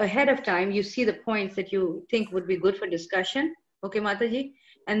 you ahead of time, you see the points that you think would be good for discussion. Okay, Mataji?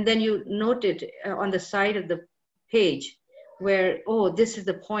 And then you note it on the side of the page where, oh, this is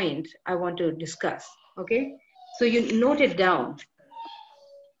the point I want to discuss. Okay? So you note it down.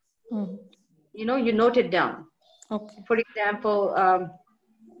 You note it down. Okay. For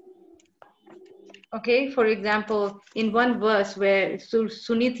example, in one verse where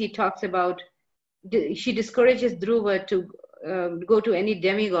Suniti talks about, she discourages Dhruva to go to any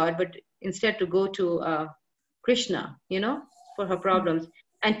demigod, but instead to go to Krishna, for her problems.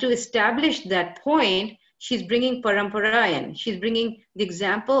 And to establish that point, she's bringing Paramparayan. She's bringing the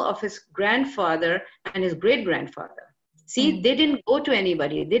example of his grandfather and his great-grandfather. See, they didn't go to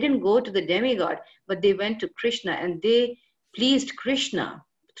anybody. They didn't go to the demigod, but they went to Krishna, and they pleased Krishna.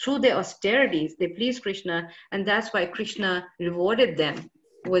 Through their austerities, they pleased Krishna, and that's why Krishna rewarded them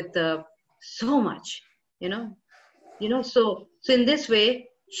with so much, So in this way,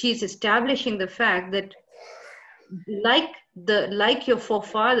 she's establishing the fact that like your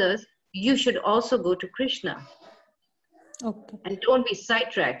forefathers, you should also go to Krishna. Okay. And don't be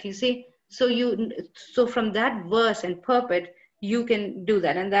sidetracked. You see, so from that verse and purport, you can do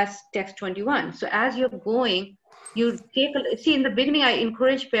that, and that's text 21. So as you're going, you see, in the beginning, I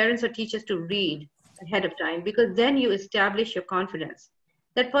encourage parents or teachers to read ahead of time, because then you establish your confidence.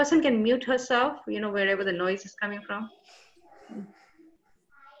 That person can mute herself, wherever the noise is coming from.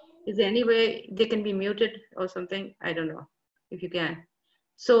 Is there any way they can be muted or something? I don't know if you can.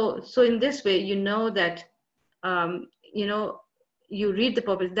 So in this way, that, you read the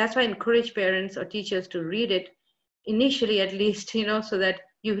purpose. That's why I encourage parents or teachers to read it initially, at least, so that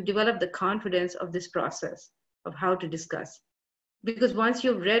you develop the confidence of this process of how to discuss. Because once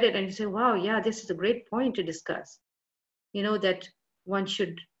you've read it and you say, wow, yeah, this is a great point to discuss, that one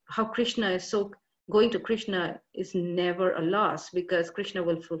should, how Krishna is so, going to Krishna is never a loss, because Krishna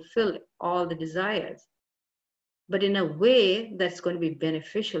will fulfill all the desires, but in a way that's going to be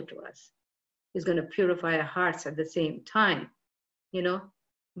beneficial to us. Is going to purify our hearts at the same time,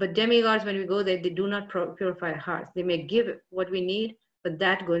 But demigods, when we go there, they do not purify our hearts. They may give what we need, but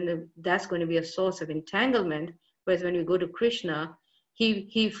that's going to be a source of entanglement. Whereas when we go to Krishna,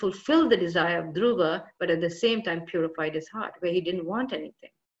 he fulfilled the desire of Dhruva, but at the same time purified his heart, where he didn't want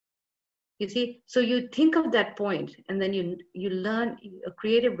anything. You see, so you think of that point, and then you learn a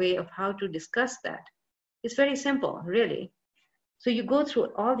creative way of how to discuss that. It's very simple, really. So you go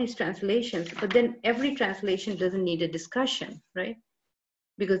through all these translations, but then every translation doesn't need a discussion, right?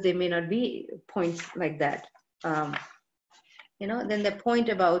 Because there may not be points like that. Then the point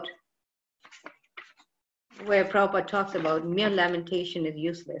about where Prabhupada talks about mere lamentation is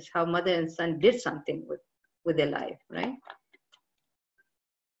useless, how mother and son did something with their life, right?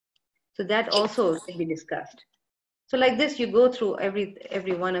 So that also can be discussed. So like this, you go through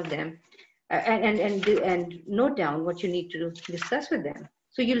every one of them and note down what you need to discuss with them.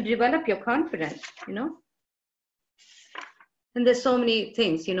 So you'll develop your confidence, And there's so many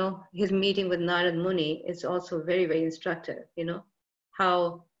things, his meeting with Narad Muni is also very, very instructive,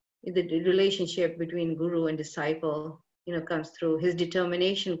 how the relationship between guru and disciple, comes through. His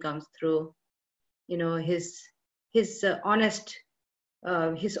determination comes through, his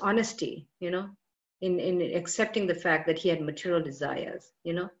honesty, in accepting the fact that he had material desires,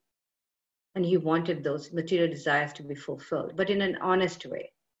 and he wanted those material desires to be fulfilled, but in an honest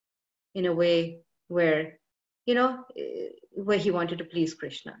way, in a way where, where he wanted to please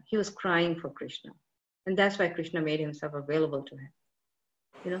Krishna. He was crying for Krishna. And that's why Krishna made himself available to him.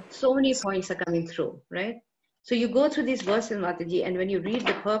 So many points are coming through, right? So you go through these verses, Mataji, and when you read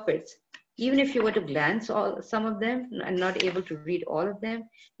the purports, even if you were to glance some of them and not able to read all of them,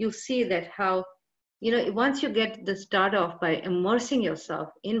 you'll see that how, once you get the start off by immersing yourself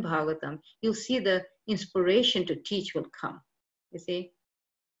in Bhagavatam, you'll see the inspiration to teach will come, you see.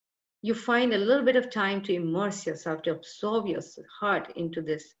 You find a little bit of time to immerse yourself, to absorb your heart into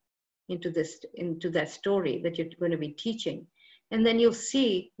that story that you're going to be teaching. And then you'll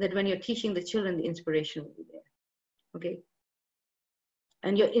see that when you're teaching the children, the inspiration will be there. Okay.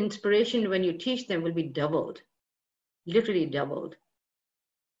 And your inspiration when you teach them will be doubled, literally doubled.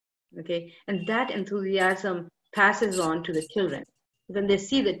 Okay. And that enthusiasm passes on to the children. When they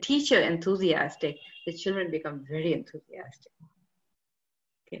see the teacher enthusiastic, the children become very enthusiastic.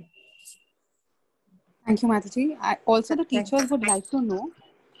 Okay. Thank you, Mataji. Also, the teachers would like to know,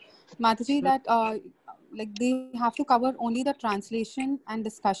 Mataji, that like they have to cover only the translation and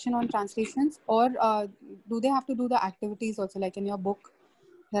discussion on translations, or do they have to do the activities also? Like in your book,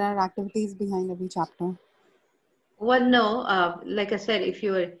 there are activities behind every chapter. Well, no. Like I said, if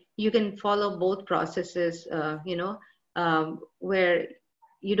you can follow both processes, where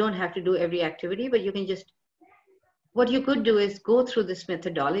you don't have to do every activity, but you can just. What you could do is go through this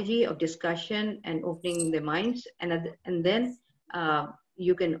methodology of discussion and opening their minds, and then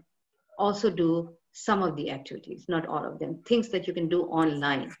you can also do some of the activities, not all of them, things that you can do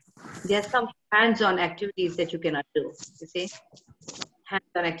online. There are some hands-on activities that you cannot do, you see,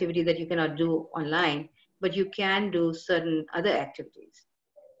 hands-on activity that you cannot do online, but you can do certain other activities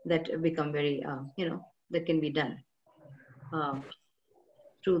that become very, that can be done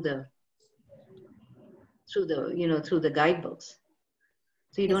through the guidebooks.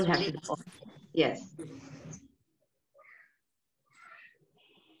 So you don't have to do all. Yes.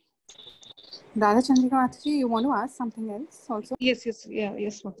 Radha Chandrika Mataji, you want to ask something else also? Yes,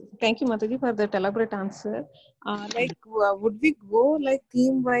 Mataji. Thank you, Mataji, for that elaborate answer. Would we go like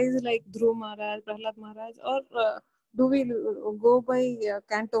theme-wise, like Dhruva Maharaj, Prahlad Maharaj, or do we go by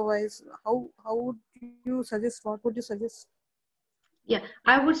canto-wise? How would you suggest? What would you suggest? Yeah,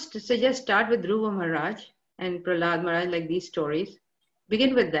 I would suggest start with Dhruva Maharaj, and Prahlad Maharaj, like these stories.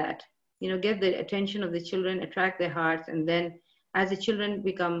 Begin with that. Get the attention of the children, attract their hearts, and then as the children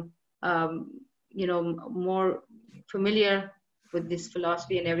become, more familiar with this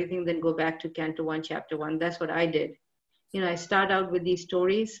philosophy and everything, then go back to Canto 1, Chapter 1. That's what I did. I start out with these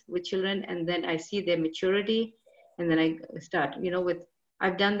stories with children, and then I see their maturity, and then I start,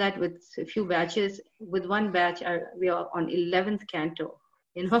 I've done that with a few batches. With one batch, we are on 11th canto,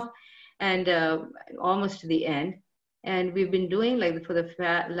 and almost to the end. And we've been doing like for the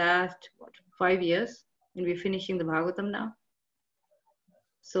last 5 years, and we're finishing the Bhagavatam now.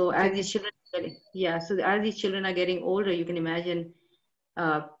 So as these children, so as these children are getting older, you can imagine,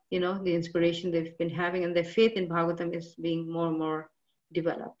 the inspiration they've been having, and their faith in Bhagavatam is being more and more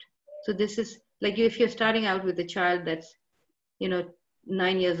developed. So this is like if you're starting out with a child that's,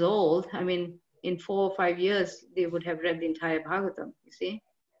 9 years old, I mean, in 4 or 5 years, they would have read the entire Bhagavatam, you see,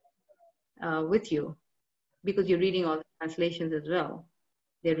 with you, because you're reading all the translations as well.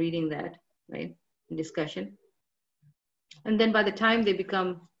 They're reading that, right, in discussion. And then by the time they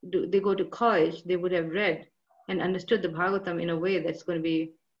go to college, they would have read and understood the Bhagavatam in a way that's going to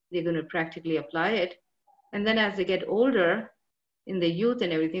be, they're going to practically apply it. And then as they get older, in the youth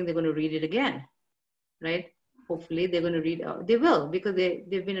and everything, they're going to read it again, right? Hopefully they're going to read, they will, because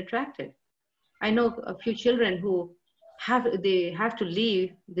they've been attracted. I know a few children who have to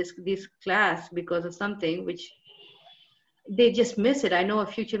leave this class because of something which they just miss it. I know a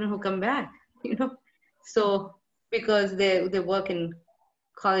few children who come back, so because their work in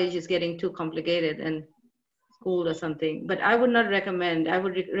college is getting too complicated and school or something. But I would not recommend, I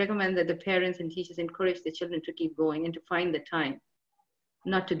would recommend that the parents and teachers encourage the children to keep going and to find the time,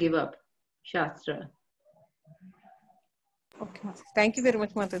 not to give up Shastra. Okay. Thank you very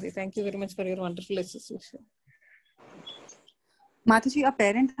much, Mataji. Thank you very much for your wonderful association. Mataji, a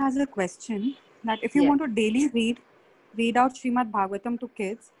parent has a question that if you want to daily read out Srimad Bhagavatam to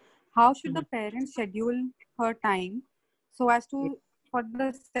kids, how should the parent schedule her time so as to, for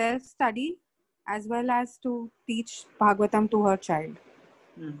the self-study as well as to teach Bhagavatam to her child?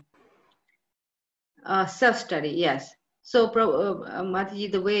 Self-study, yes. So,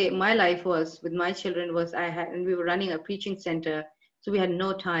 Mataji, the way my life was with my children was and we were running a preaching center, so we had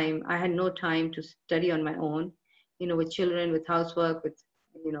no time. I had no time to study on my own, with children, with housework, with,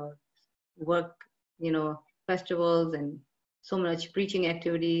 work, festivals, and so much preaching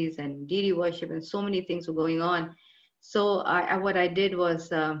activities and deity worship, and so many things were going on. So what I did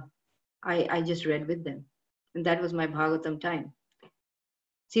was I just read with them, and that was my Bhagavatam time.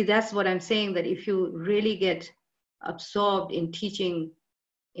 See, that's what I'm saying, that if you really get absorbed in teaching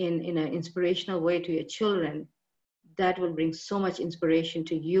in an inspirational way to your children, that will bring so much inspiration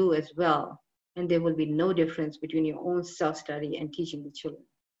to you as well. And there will be no difference between your own self-study and teaching the children.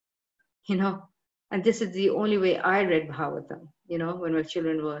 And this is the only way I read Bhagavatam, when my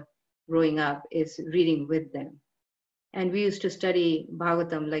children were growing up, is reading with them. And we used to study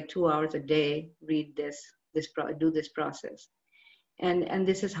Bhagavatam like 2 hours a day, read do this process. And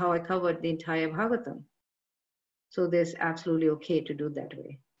this is how I covered the entire Bhagavatam. So there's absolutely okay to do that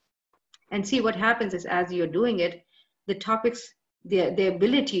way. And see, what happens is, as you're doing it, the topics, the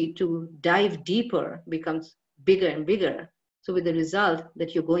ability to dive deeper becomes bigger and bigger. So with the result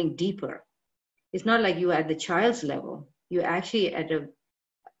that you're going deeper. It's not like you're at the child's level. You're actually at an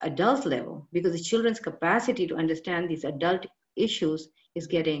adult level, because the children's capacity to understand these adult issues is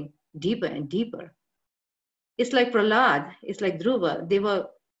getting deeper and deeper. It's like Prahlad, it's like Dhruva. They were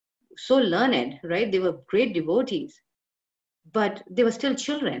so learned, right? They were great devotees, but they were still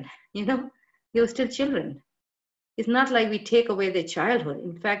children, they were still children. It's not like we take away their childhood.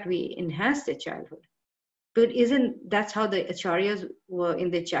 In fact, we enhance their childhood. But that's how the acharyas were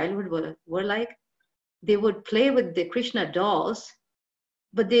in their childhood were like? They would play with the Krishna dolls,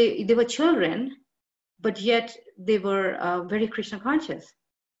 but they were children, but yet they were very Krishna conscious,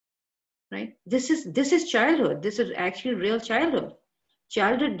 right? This is childhood. This is actually real childhood.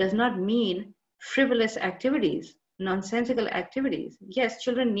 Childhood does not mean frivolous activities, nonsensical activities. Yes,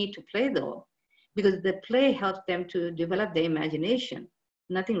 children need to play though, because the play helps them to develop their imagination.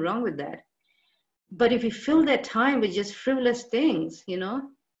 Nothing wrong with that. But if we fill their time with just frivolous things,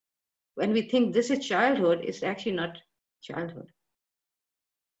 when we think this is childhood, it's actually not childhood.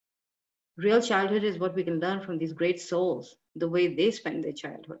 Real childhood is what we can learn from these great souls, the way they spend their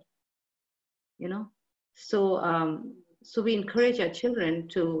childhood, So we encourage our children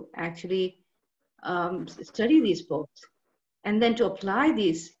to actually study these books, and then to apply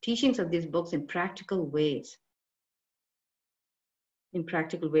these teachings of these books in practical ways.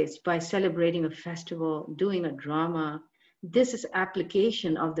 By celebrating a festival, doing a drama. This is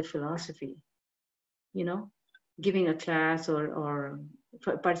application of the philosophy. you know, giving a class or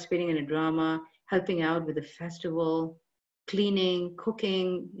participating in a drama, helping out with a festival, cleaning,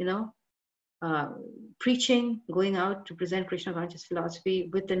 cooking, you know, preaching, going out to present Krishna conscious philosophy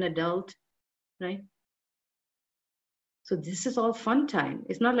with an adult, right? So this is all fun time.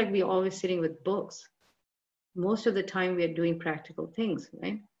 It's not like we're always sitting with books. Most of the time we are doing practical things,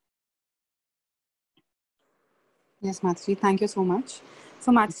 right? Yes, Mataji, thank you so much.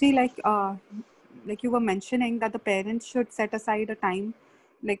 So Mataji, like you were mentioning that the parents should set aside a time,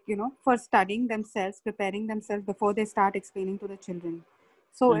 like, you know, for studying themselves, preparing themselves before they start explaining to the children.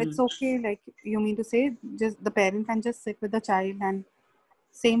 So it's okay, like you mean to say, just the parent can just sit with the child and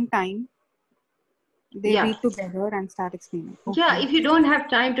same time they read together and start explaining. Okay. Yeah, if you don't have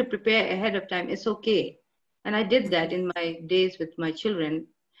time to prepare ahead of time, it's okay. And I did that in my days with my children.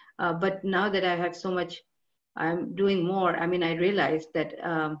 But now that I have so much, I'm doing more. I mean, I realized that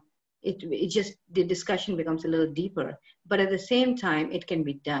it just, the discussion becomes a little deeper. But at the same time, it can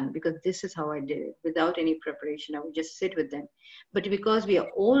be done because this is how I did it. Without any preparation, I would just sit with them. But because we are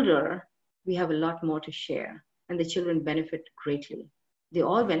older, we have a lot more to share. And the children benefit greatly. They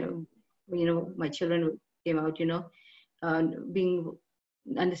all benefit. You know, my children came out, you know,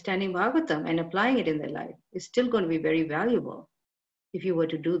 understanding Bhagavatam and applying it in their life is still going to be very valuable if you were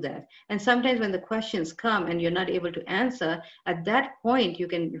to do that. And sometimes when the questions come and you're not able to answer, at that point you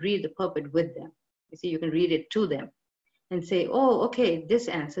can read the purport with them. You see, you can read it to them and say, oh, okay, this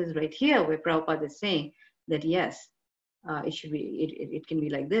answer is right here where Prabhupada is saying that yes, it should be, it can be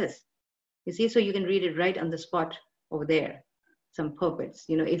like this. You see, so you can read it right on the spot over there. Some purports,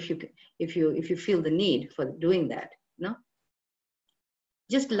 you know, if you feel the need for doing that, no.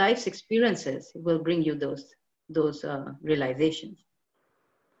 Just life's experiences will bring you those realizations.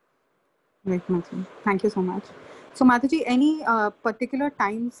 Right, Mataji. Thank you so much. So Mataji, any particular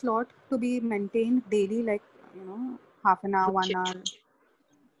time slot to be maintained daily, like, you know, half an hour, 1 hour?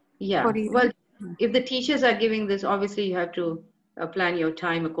 Yeah, well, if the teachers are giving this, obviously you have to plan your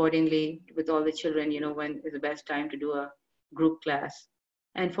time accordingly with all the children, you know, when is the best time to do a group class.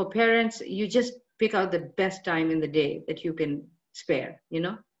 And for parents, you just pick out the best time in the day that you can spare, you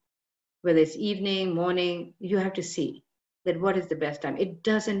know, whether it's evening, morning, you have to see that what is the best time. It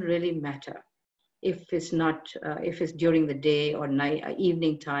doesn't really matter if it's not, if it's during the day or night,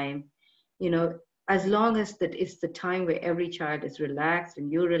 evening time, you know, as long as that it's the time where every child is relaxed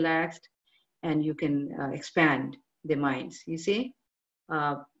and you're relaxed and you can expand their minds, you see?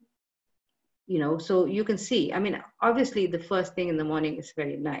 You know, so you can see, I mean, obviously the first thing in the morning is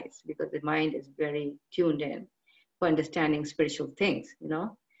very nice because the mind is very tuned in for understanding spiritual things, you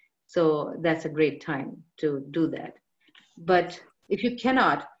know? So that's a great time to do that. But if you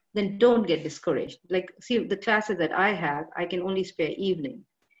cannot, then don't get discouraged. Like, see, the classes that I have, I can only spare evening.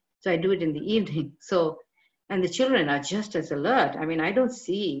 So I do it in the evening. So, and the children are just as alert. I mean, I don't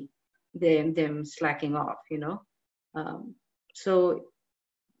see them slacking off, you know? So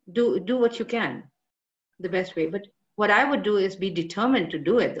do what you can, the best way. But what I would do is be determined to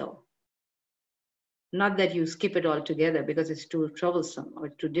do it though. Not that you skip it altogether because it's too troublesome or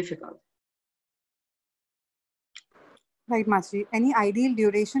too difficult. Right, Mataji. Any ideal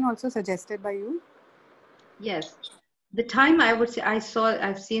duration also suggested by you? Yes. The time I would say,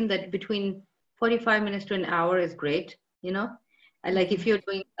 I've seen that between 45 minutes to an hour is great, you know? And like if you're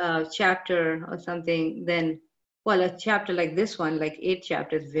doing a chapter or something, then, well, a chapter like this one, like 8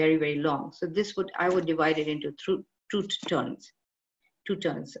 chapters, very, very long. So I would divide it into two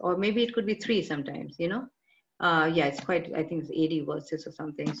turns, or maybe it could be 3 sometimes, you know? Yeah, it's quite, I think it's 80 verses or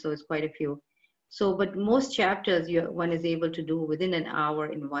something. So it's quite a few. So, but most chapters one is able to do within an hour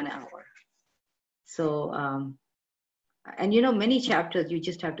in 1 hour. So, and you know, many chapters you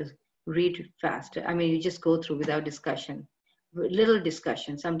just have to read fast. I mean, you just go through without discussion, little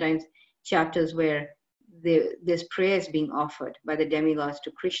discussion. Sometimes chapters where there's prayers being offered by the demigods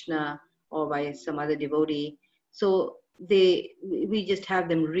to Krishna or by some other devotee. So we just have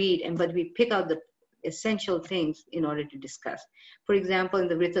them read, but we pick out the essential things in order to discuss. For example, in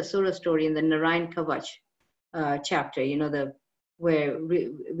the Vritasura story, in the Narayan Kavach chapter, you know, where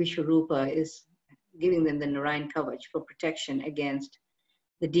Vishwarupa is giving them the Narayan Kavach for protection against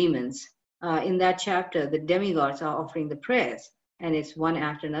the demons. In that chapter, the demigods are offering the prayers, and it's one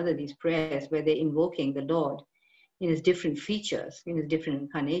after another, these prayers where they're invoking the Lord in his different features, in his different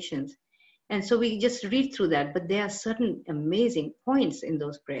incarnations. And so we just read through that, but there are certain amazing points in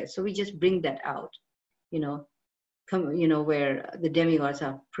those prayers. So we just bring that out, you know, where the demigods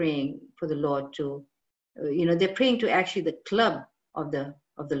are praying for the Lord to, you know, they're praying to actually the club of the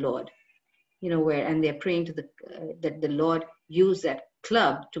Lord, you know, and they're praying to that the Lord use that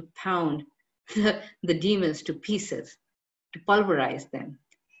club to pound the demons to pieces, to pulverize them.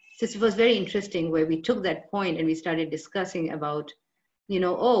 So it was very interesting where we took that point and we started discussing about,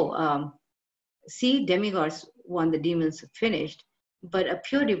 see, demigods want the demons finished, but a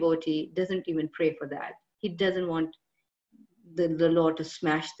pure devotee doesn't even pray for that. He doesn't want the Lord to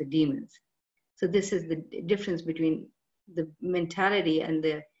smash the demons. So this is the difference between the mentality and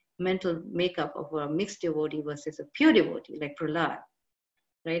the mental makeup of a mixed devotee versus a pure devotee like Prahlad,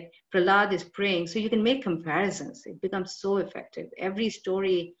 right? Prahlad is praying, so you can make comparisons. It becomes so effective. Every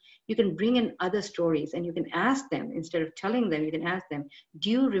story, you can bring in other stories and you can ask them, instead of telling them, you can ask them, do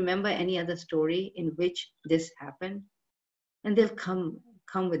you remember any other story in which this happened? And they'll come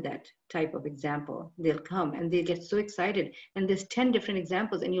with that type of example. They'll come and they get so excited. And there's 10 different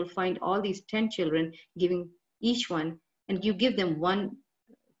examples, and you'll find all these 10 children giving each one, and you give them one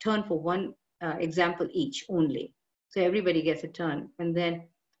turn for one example each only. So everybody gets a turn. And then,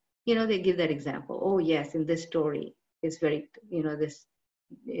 they give that example. Oh, yes, in this story, it's very,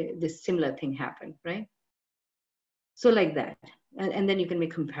 this similar thing happened, right? So like that. And then you can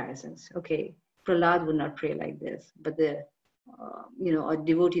make comparisons. Okay, Prahlad would not pray like this, but the or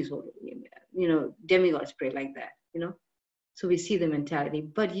devotees will, demigods pray like that, So we see the mentality,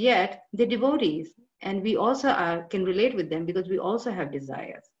 but yet they're devotees, and we also can relate with them because we also have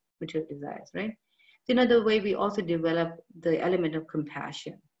desires, material desires, right? So in another way, we also develop the element of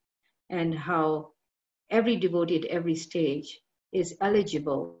compassion, and how every devotee at every stage is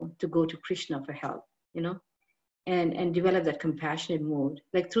eligible to go to Krishna for help, and develop that compassionate mood.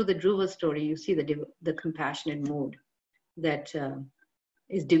 Like through the Dhruva story, you see the compassionate mood that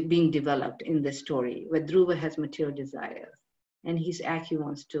is being developed in the story, where Dhruva has material desires, and he actually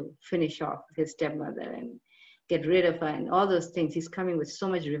wants to finish off his stepmother and get rid of her and all those things. He's coming with so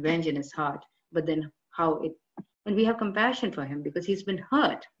much revenge in his heart, but then and we have compassion for him because he's been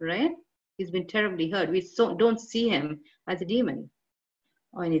hurt, right? He's been terribly hurt. We don't see him as a demon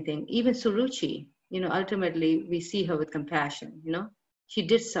or anything. Even Suruchi, ultimately we see her with compassion, she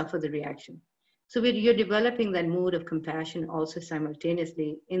did suffer the reaction. So you're developing that mood of compassion also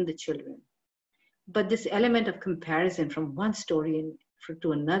simultaneously in the children. But this element of comparison from one story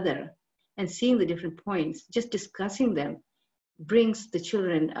to another, and seeing the different points, just discussing them, brings the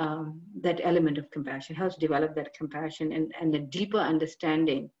children that element of compassion, helps develop that compassion and a deeper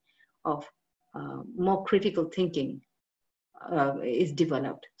understanding of more critical thinking is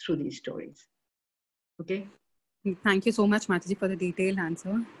developed through these stories. Okay? Thank you so much, Mataji, for the detailed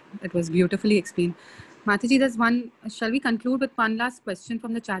answer. It was beautifully explained. Mataji, there's one. Shall we conclude with one last question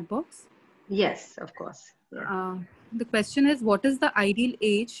from the chat box? Yes, of course. Yeah. The question is, what is the ideal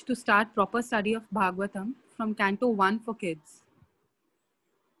age to start proper study of Bhagavatam from Canto 1 for kids?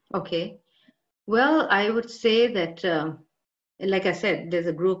 Okay. Well, I would say that, like I said, there's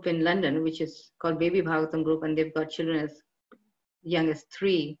a group in London which is called Baby Bhagavatam Group, and they've got children as young as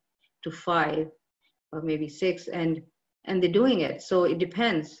 3 to 5 or maybe 6, and they're doing it. So it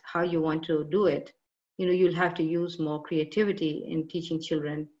depends how you want to do it. You'll have to use more creativity in teaching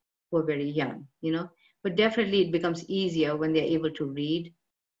children who are very young, but definitely it becomes easier when they're able to read.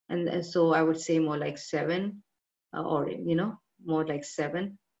 And so I would say more like 7 or, more like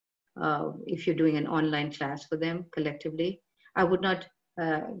 7 if you're doing an online class for them collectively. I would not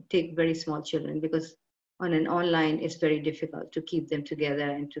take very small children because on an online, it's very difficult to keep them together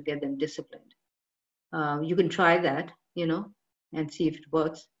and to get them disciplined. You can try that, and see if it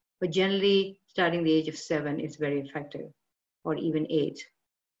works. But generally, starting the age of 7 is very effective, or even 8.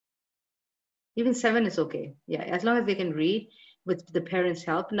 Even 7 is okay. Yeah, as long as they can read with the parents'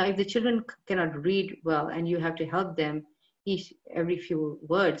 help. Now, if the children cannot read well and you have to help them every few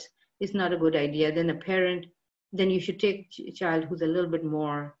words, it's not a good idea. Then you should take a child who's a little bit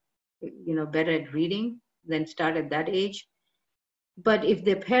more, better at reading, then start at that age. But if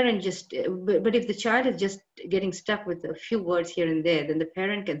the parent but if the child is just getting stuck with a few words here and there, then the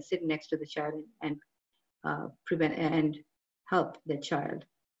parent can sit next to the child and prevent and help the child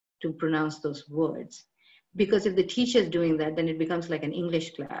to pronounce those words. Because if the teacher is doing that, then it becomes like an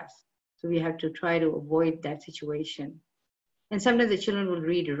English class. So we have to try to avoid that situation. And sometimes the children will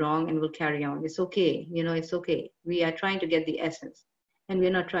read wrong and will carry on. It's okay, it's okay. We are trying to get the essence, and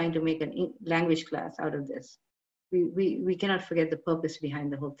we're not trying to make a language class out of this. We cannot forget the purpose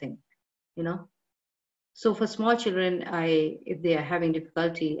behind the whole thing, So for small children, if they are having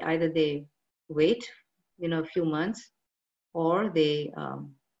difficulty, either they wait, a few months, or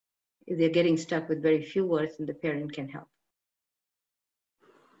if they're getting stuck with very few words, and the parent can help.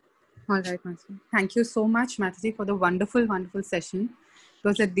 All right, Mataji. Thank you so much, Mataji, for the wonderful, wonderful session. It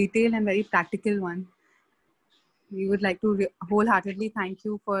was a detailed and very practical one. we would like to wholeheartedly thank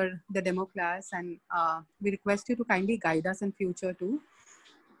you for the demo class, and we request you to kindly guide us in future too.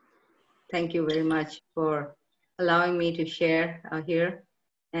 Thank you very much for allowing me to share here,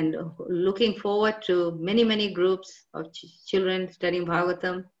 and looking forward to many, many groups of children studying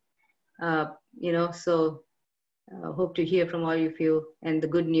Bhagavatam. So hope to hear from all of you and the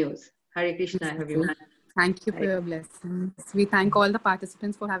good news. Hare Krishna, everyone. Thank you for your blessings. We thank all the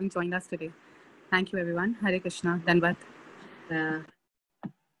participants for having joined us today. Thank you, everyone. Hare Krishna. Danvat.